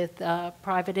partnerships with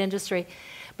private industry.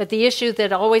 But the issue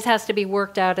that always has to be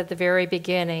worked out at the very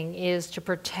beginning is to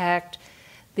protect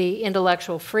the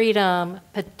intellectual freedom,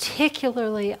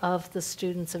 particularly of the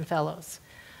students and fellows.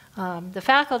 The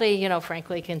faculty,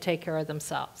 frankly, can take care of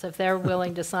themselves. If they're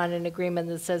willing to sign an agreement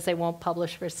that says they won't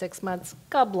publish for 6 months,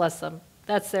 God bless them.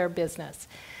 That's their business.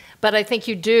 But I think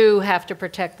you do have to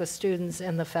protect the students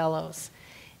and the fellows.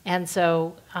 And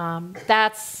so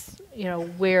that's,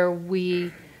 where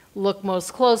we look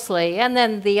most closely. And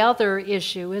then the other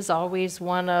issue is always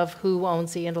one of who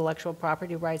owns the intellectual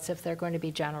property rights if they're going to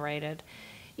be generated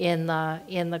in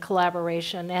the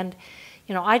collaboration. And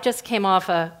I just came off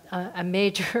a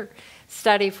major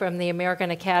study from the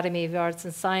American Academy of Arts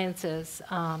and Sciences,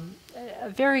 a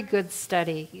very good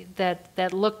study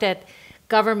that looked at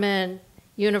government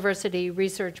university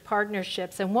research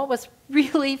partnerships. And what was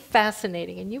really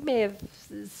fascinating, and you may have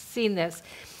seen this,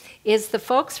 is the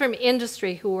folks from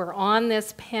industry who were on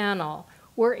this panel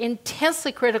were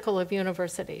intensely critical of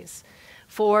universities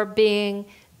for being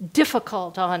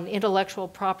difficult on intellectual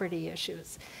property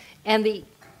issues. And the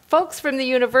folks from the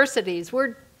universities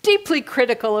were deeply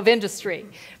critical of industry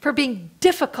for being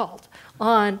difficult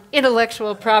on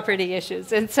intellectual property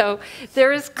issues. And so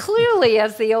there is clearly,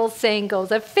 as the old saying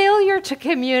goes, a failure to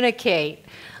communicate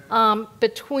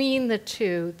between the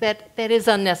two that is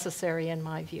unnecessary in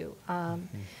my view.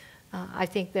 I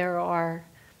think there are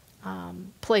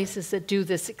places that do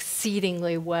this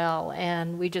exceedingly well,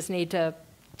 and we just need to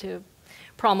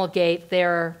promulgate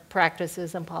their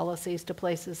practices and policies to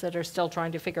places that are still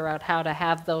trying to figure out how to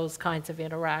have those kinds of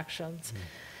interactions.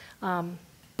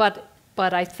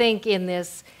 But I think in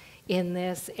this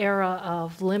era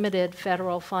of limited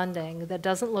federal funding that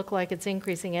doesn't look like it's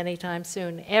increasing anytime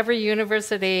soon, every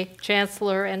university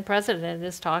chancellor and president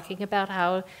is talking about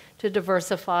how to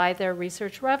diversify their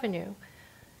research revenue.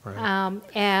 Right.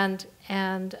 And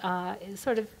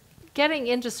sort of getting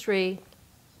industry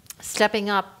stepping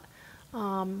up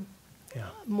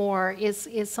more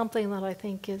is something that I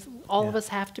think is all of us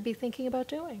have to be thinking about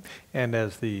doing. And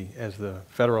as the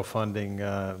federal funding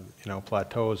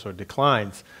plateaus or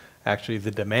declines, actually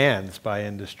the demands by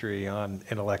industry on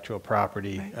intellectual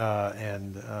property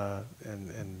and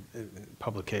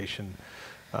publication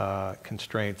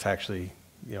constraints actually,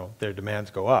 their demands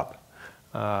go up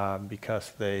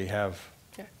because they have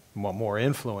more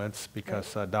influence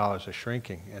because dollars are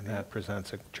shrinking, and that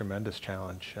presents a tremendous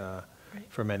challenge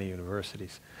for many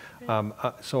universities.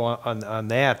 So on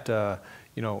that, the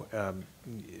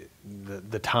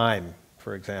time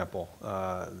for example,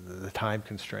 the time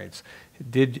constraints.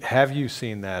 Have you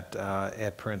seen that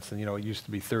at Princeton? You know, it used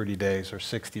to be 30 days or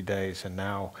 60 days, and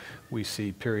now we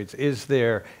see periods. Is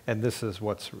there, and this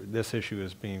issue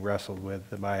is being wrestled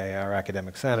with by our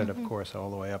academic senate, of course, all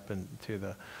the way up into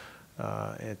the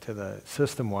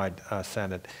system-wide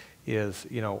senate, is,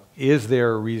 you know, is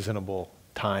there a reasonable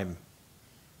time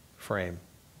frame,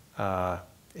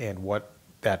 and what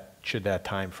should that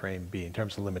time frame be in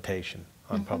terms of limitation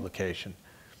on publication?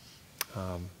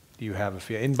 Do you have a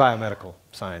feel? In biomedical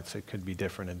science, it could be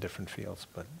different in different fields,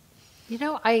 but. You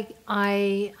know,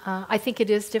 I think it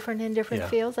is different in different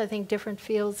fields. I think different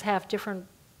fields have different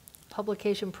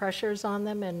publication pressures on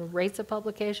them and rates of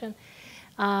publication.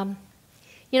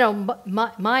 You know,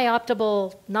 my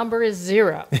optimal number is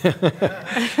 0.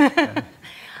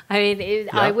 I mean,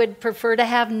 I would prefer to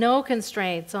have no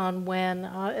constraints on when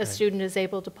a student is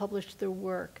able to publish their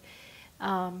work.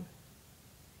 You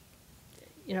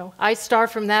know, I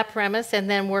start from that premise and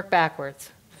then work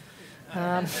backwards.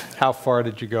 How far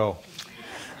did you go?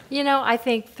 You know, I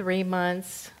think 3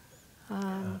 months.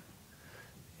 Yeah,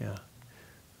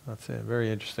 that's very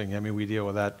interesting. I mean, we deal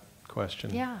with that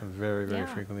question very, very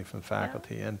frequently from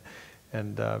faculty, and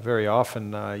very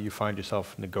often you find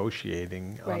yourself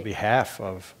negotiating on behalf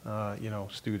of you know,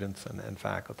 students and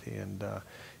faculty, and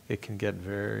it can get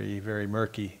very, very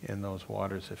murky in those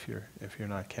waters if you're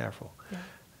not careful.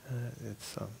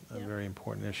 It's a very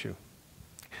important issue.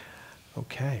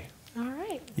 Okay. All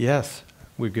right. Yes,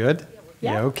 we're good?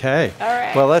 Yeah. Okay. All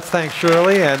right. Well, let's thank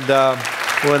Shirley, and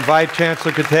we'll invite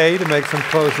Chancellor Katehi to make some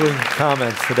closing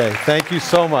comments today. Thank you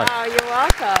so much. Oh, you're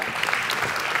welcome.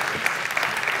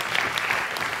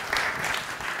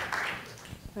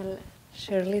 Well,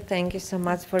 Shirley, thank you so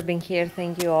much for being here.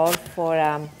 Thank you all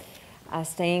for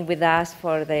staying with us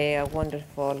for the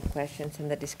wonderful questions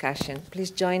and the discussion. Please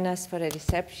join us for a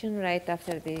reception right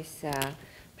after this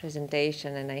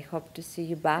presentation, and I hope to see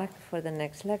you back for the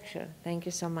next lecture. Thank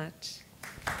you so much.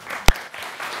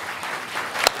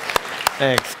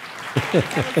 Thanks.